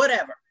don't know,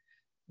 whatever.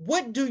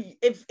 What do you,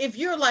 if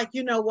you're like,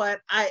 you know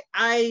what,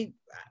 I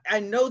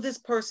know this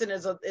person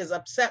is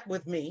upset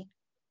with me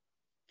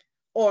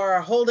or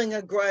holding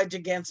a grudge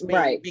against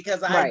me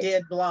because I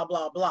did blah,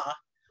 blah, blah.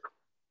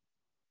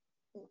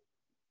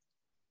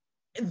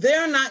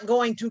 They're not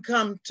going to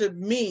come to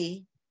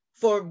me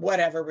for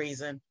whatever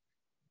reason.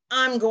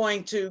 I'm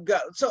going to go.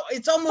 So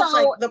it's almost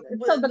like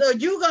are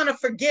you going to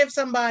forgive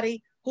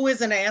somebody who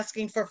isn't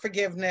asking for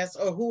forgiveness,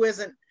 or who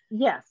isn't?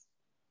 Yes.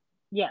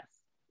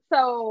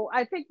 So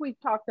I think we've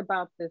talked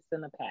about this in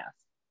the past.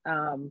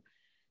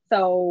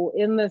 So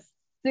in the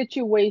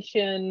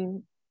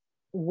situation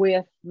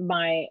with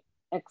my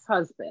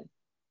ex-husband,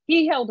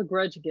 he held a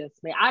grudge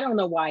against me. I don't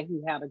know why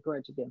he had a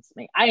grudge against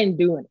me. I didn't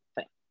do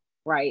anything,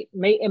 right?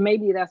 And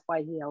maybe that's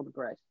why he held a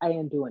grudge. I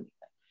didn't do anything.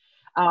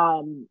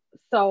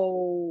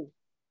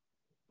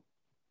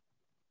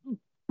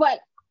 But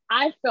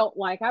I felt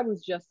like I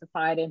was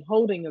justified in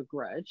holding a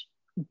grudge,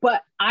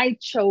 but I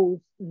chose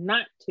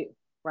not to.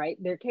 Right.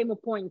 There came a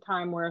point in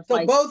time where it's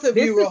so both of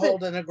you were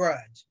holding a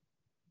grudge.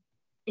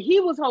 He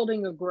was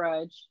holding a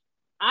grudge.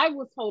 I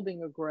was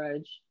holding a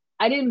grudge.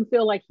 I didn't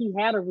feel like he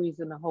had a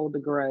reason to hold a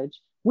grudge.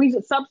 We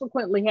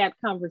subsequently had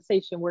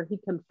conversation where he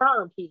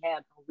confirmed he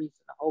had no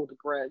reason to hold a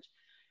grudge.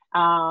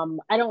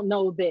 I don't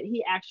know that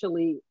he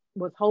actually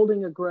was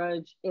holding a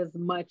grudge as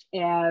much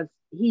as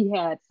he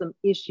had some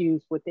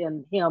issues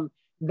within him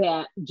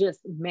that just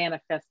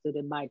manifested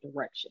in my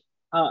direction.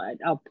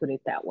 I'll put it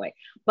that way.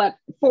 But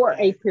for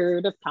a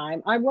period of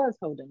time, I was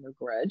holding a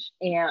grudge,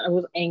 and I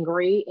was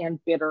angry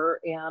and bitter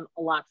and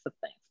lots of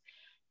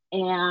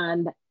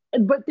things.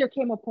 But there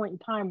came a point in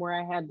time where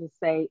I had to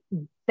say,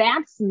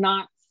 that's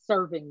not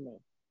serving me.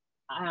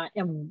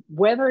 And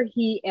whether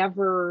he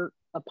ever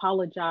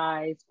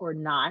apologized or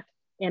not,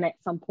 and at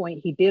some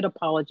point he did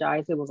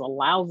apologize, it was a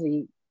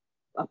lousy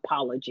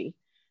apology.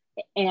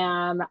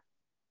 And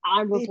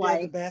I was he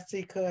did the best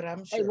he could,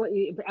 I'm sure.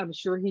 I'm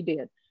sure he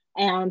did.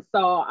 And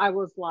so I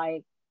was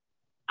like,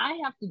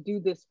 I have to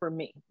do this for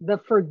me. The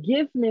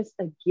forgiveness,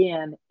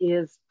 again,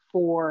 is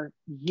for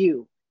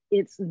you.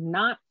 It's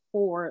not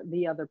for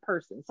the other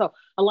person. So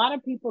a lot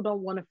of people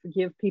don't want to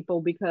forgive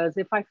people because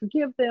if I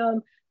forgive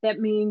them, that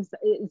means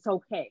it's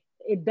okay.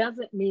 It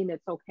doesn't mean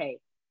it's okay.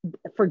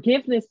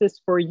 Forgiveness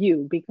is for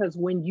you, because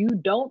when you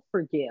don't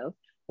forgive,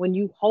 when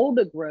you hold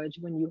a grudge,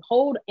 when you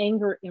hold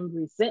anger and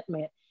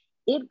resentment,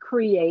 it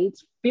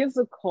creates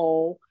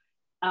physical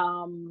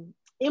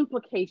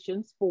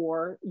implications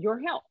for your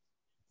health.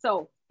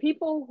 So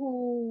people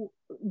who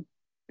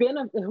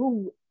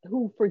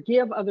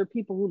forgive other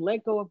people, who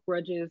let go of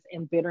grudges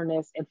and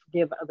bitterness and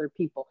forgive other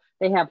people,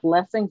 they have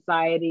less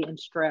anxiety and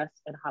stress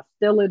and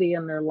hostility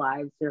in their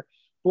lives. Their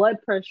blood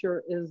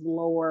pressure is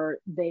lower.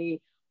 They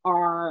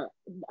are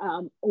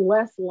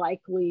less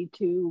likely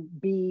to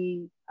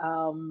be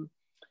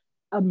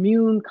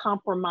immune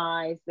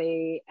compromised.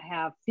 They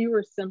have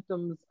fewer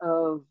symptoms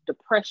of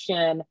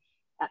depression.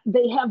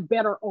 They have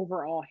better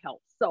overall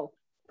health. So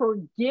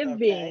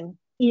forgiving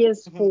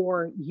is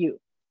for you.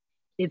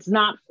 It's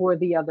not for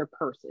the other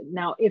person.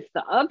 Now, if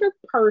the other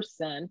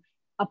person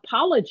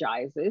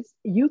apologizes,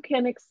 you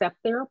can accept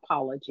their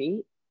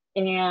apology,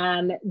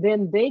 and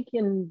then they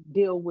can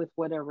deal with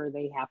whatever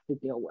they have to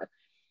deal with.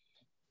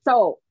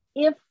 So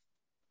if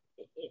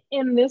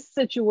in this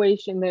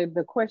situation,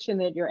 the question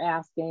that you're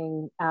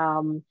asking,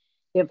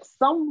 if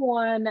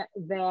someone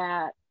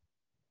that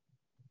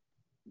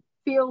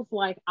feels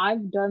like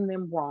I've done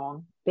them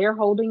wrong, they're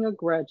holding a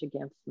grudge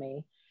against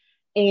me,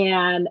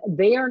 and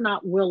they are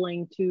not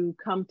willing to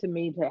come to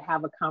me to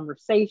have a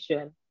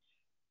conversation,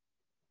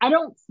 I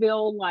don't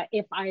feel like,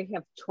 if I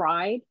have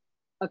tried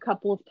a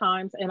couple of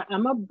times, and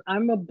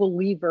I'm a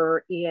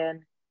believer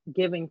in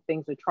giving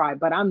things a try,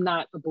 but I'm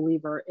not a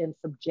believer in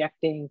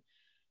subjecting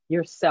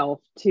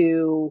yourself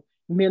to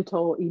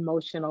mental,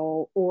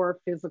 emotional, or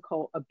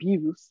physical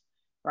abuse,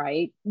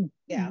 right?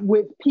 Yeah.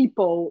 With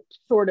people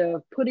sort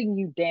of putting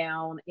you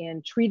down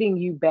and treating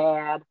you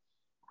bad,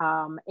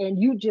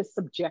 and you just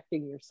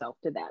subjecting yourself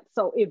to that.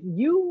 So if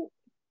you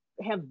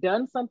have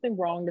done something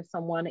wrong to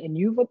someone and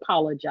you've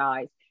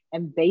apologized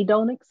and they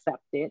don't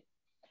accept it,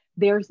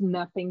 there's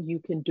nothing you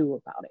can do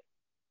about it,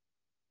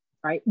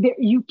 right?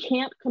 You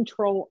can't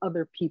control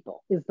other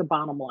people, is the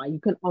bottom line. You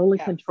can only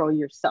Yeah. control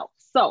yourself.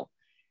 So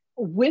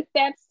with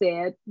that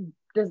said,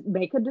 just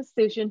make a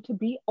decision to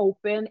be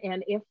open.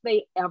 And if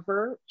they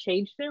ever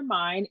change their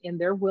mind and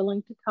they're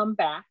willing to come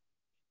back,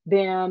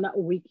 then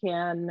we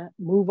can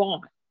move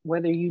on.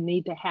 Whether you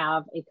need to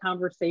have a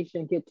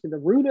conversation, get to the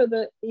root of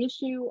the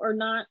issue or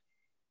not,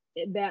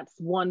 that's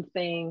one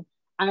thing.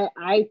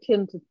 I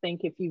tend to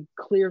think if you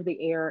clear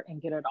the air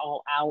and get it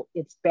all out,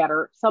 it's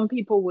better. Some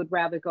people would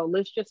rather go,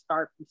 let's just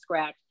start from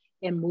scratch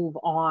and move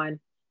on.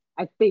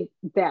 I think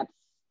that's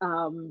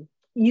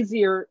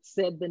easier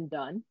said than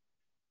done,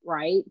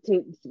 right?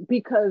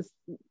 Because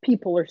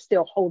people are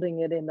still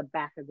holding it in the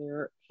back of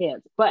their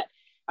heads,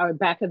 or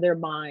back of their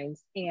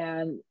minds.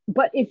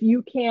 But if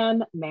you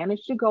can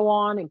manage to go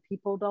on and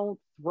people don't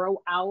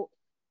throw out,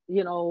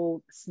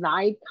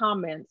 snide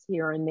comments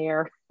here and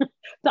there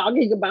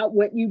talking about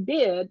what you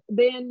did,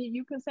 then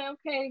you can say,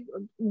 okay,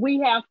 we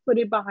have put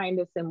it behind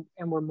us and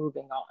we're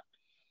moving on.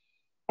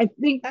 I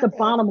think the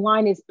bottom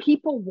line is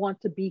people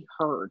want to be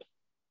heard,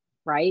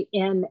 right?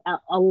 And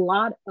a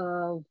lot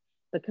of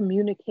the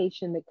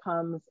communication that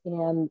comes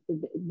in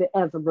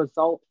as a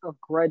result of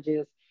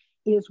grudges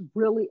is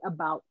really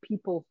about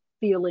people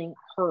feeling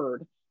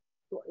heard,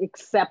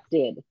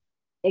 accepted,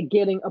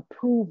 getting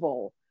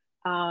approval,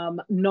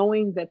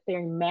 knowing that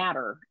they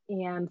matter.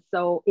 And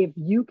so if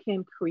you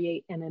can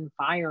create an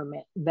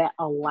environment that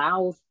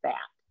allows that,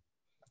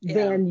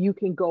 then you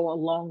can go a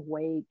long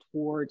way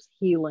towards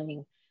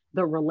healing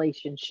the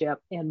relationship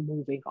and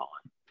moving on.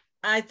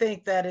 I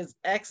think that is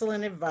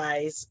excellent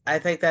advice. I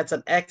think that's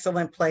an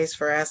excellent place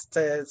for us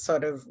to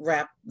sort of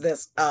wrap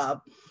this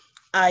up.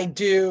 I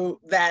do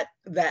that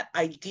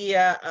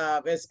idea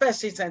of,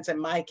 especially since in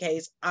my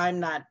case, I'm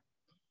not,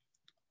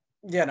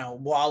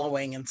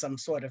 wallowing in some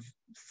sort of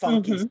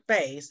funky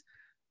space.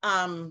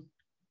 The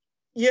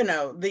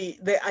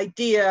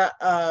idea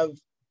of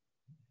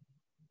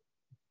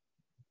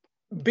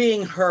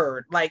being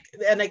heard, like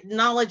an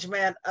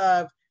acknowledgement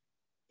of,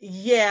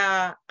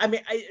 I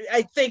mean,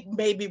 I think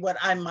maybe what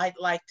I might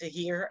like to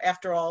hear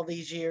after all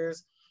these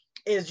years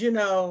is,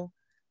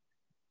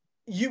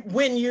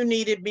 when you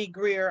needed me,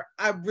 Greer,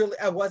 I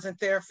wasn't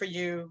there for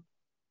you.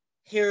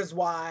 Here's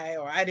why,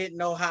 or I didn't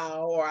know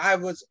how, or I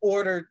was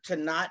ordered to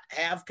not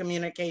have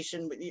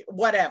communication with you,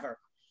 whatever.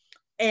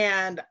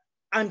 And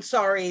I'm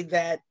sorry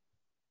that,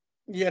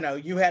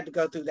 you had to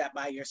go through that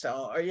by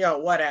yourself, or,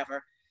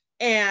 whatever.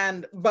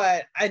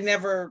 But I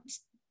never,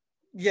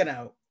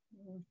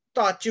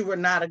 thought you were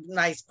not a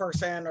nice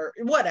person or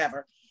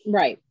whatever.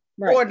 Right.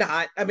 Or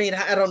not. I mean,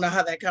 I don't know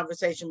how that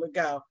conversation would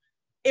go.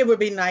 It would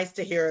be nice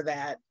to hear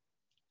that.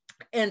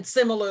 And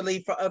similarly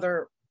for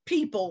other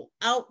people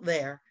out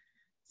there,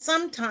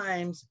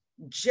 sometimes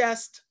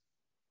just,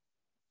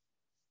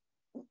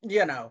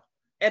 an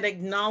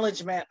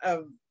acknowledgement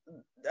of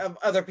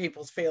other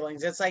people's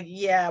feelings. It's like,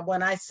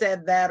 when I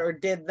said that or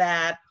did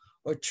that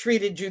or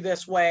treated you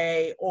this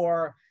way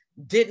or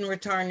didn't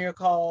return your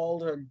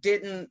call or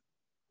didn't,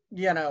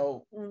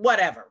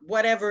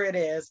 whatever it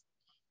is,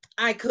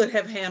 I could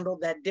have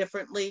handled that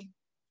differently.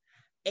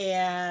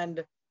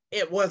 And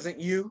it wasn't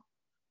you.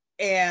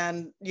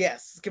 And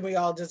yes, can we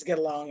all just get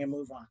along and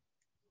move on?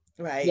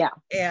 Right. Yeah.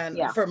 And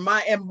for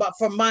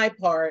my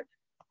part,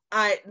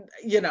 I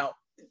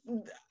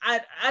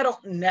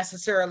don't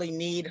necessarily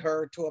need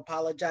her to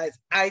apologize.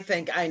 I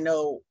think I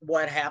know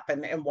what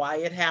happened and why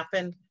it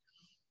happened.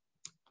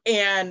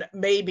 And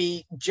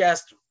maybe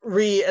just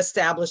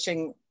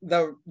reestablishing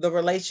the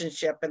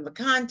relationship and the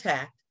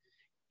contact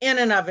in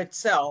and of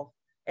itself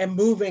and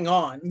moving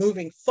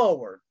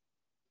forward,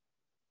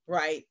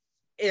 right,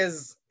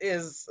 is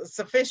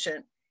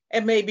sufficient.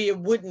 And maybe it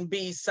wouldn't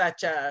be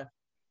such a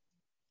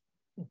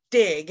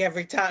dig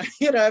every time,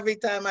 every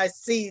time I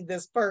see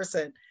this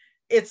person.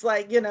 It's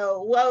like,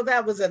 well,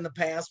 that was in the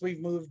past.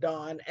 We've moved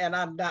on and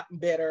I'm not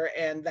bitter.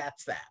 And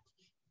that's that.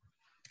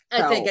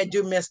 I think I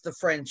do miss the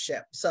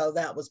friendship. So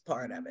that was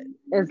part of it.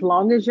 As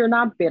long as you're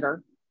not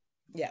bitter,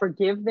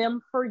 forgive them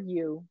for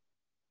you,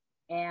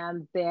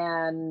 and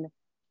then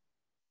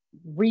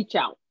reach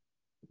out.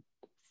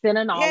 Send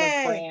an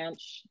olive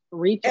branch,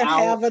 reach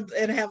out.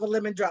 Have a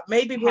lemon drop.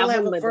 Maybe we'll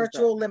have a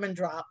virtual lemon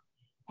drop.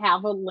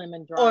 Have a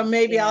lemon drop. Or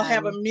maybe I'll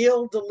have a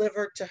meal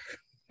delivered to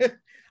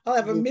her. I'll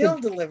have a meal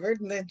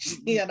delivered, and then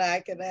she and I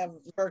can have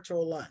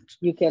virtual lunch.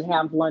 You can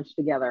have lunch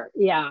together.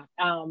 Yeah.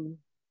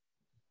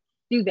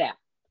 Do that.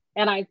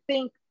 And I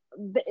think,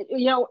 in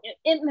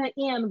the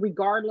end,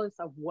 regardless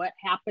of what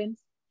happens,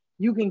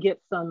 you can get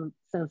some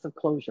sense of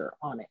closure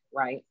on it,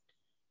 right?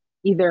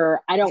 Either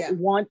I don't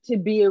want to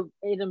be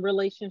in a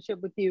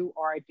relationship with you,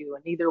 or I do.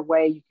 And either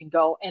way you can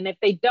go. And if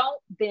they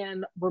don't,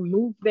 then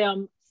remove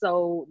them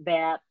so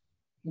that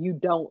you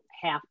don't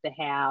have to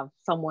have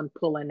someone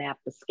pulling at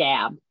the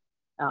scab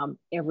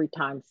every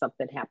time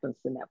something happens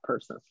in that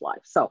person's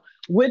life. So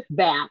with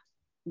that,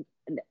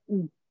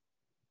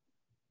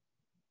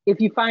 if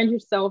you find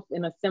yourself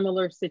in a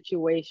similar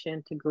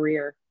situation to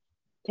Greer,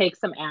 take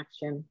some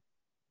action,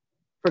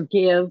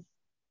 forgive,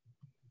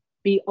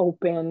 be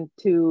open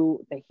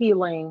to the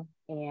healing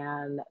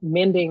and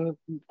mending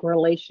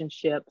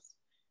relationships.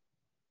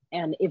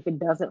 And if it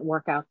doesn't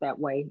work out that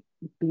way,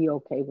 be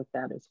okay with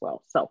that as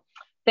well. So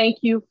thank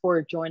you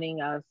for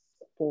joining us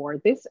for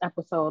this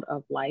episode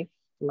of Life,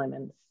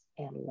 Lemons,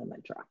 and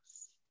Lemon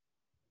Drops.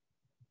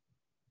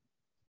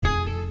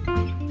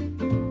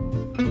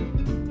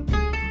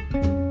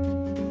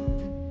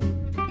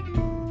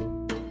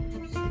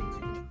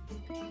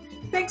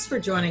 Thanks for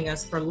joining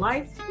us for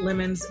Life,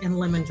 Lemons, and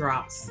Lemon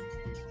Drops.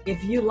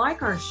 If you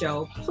like our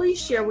show, please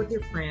share with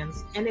your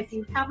friends. And if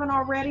you haven't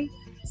already,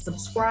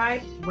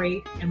 subscribe,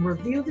 rate, and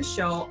review the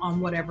show on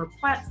whatever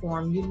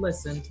platform you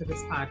listen to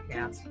this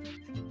podcast.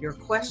 Your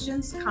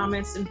questions,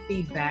 comments, and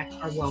feedback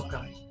are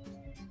welcome.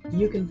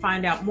 You can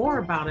find out more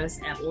about us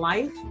at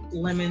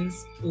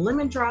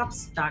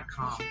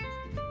lifelemonslemondrops.com.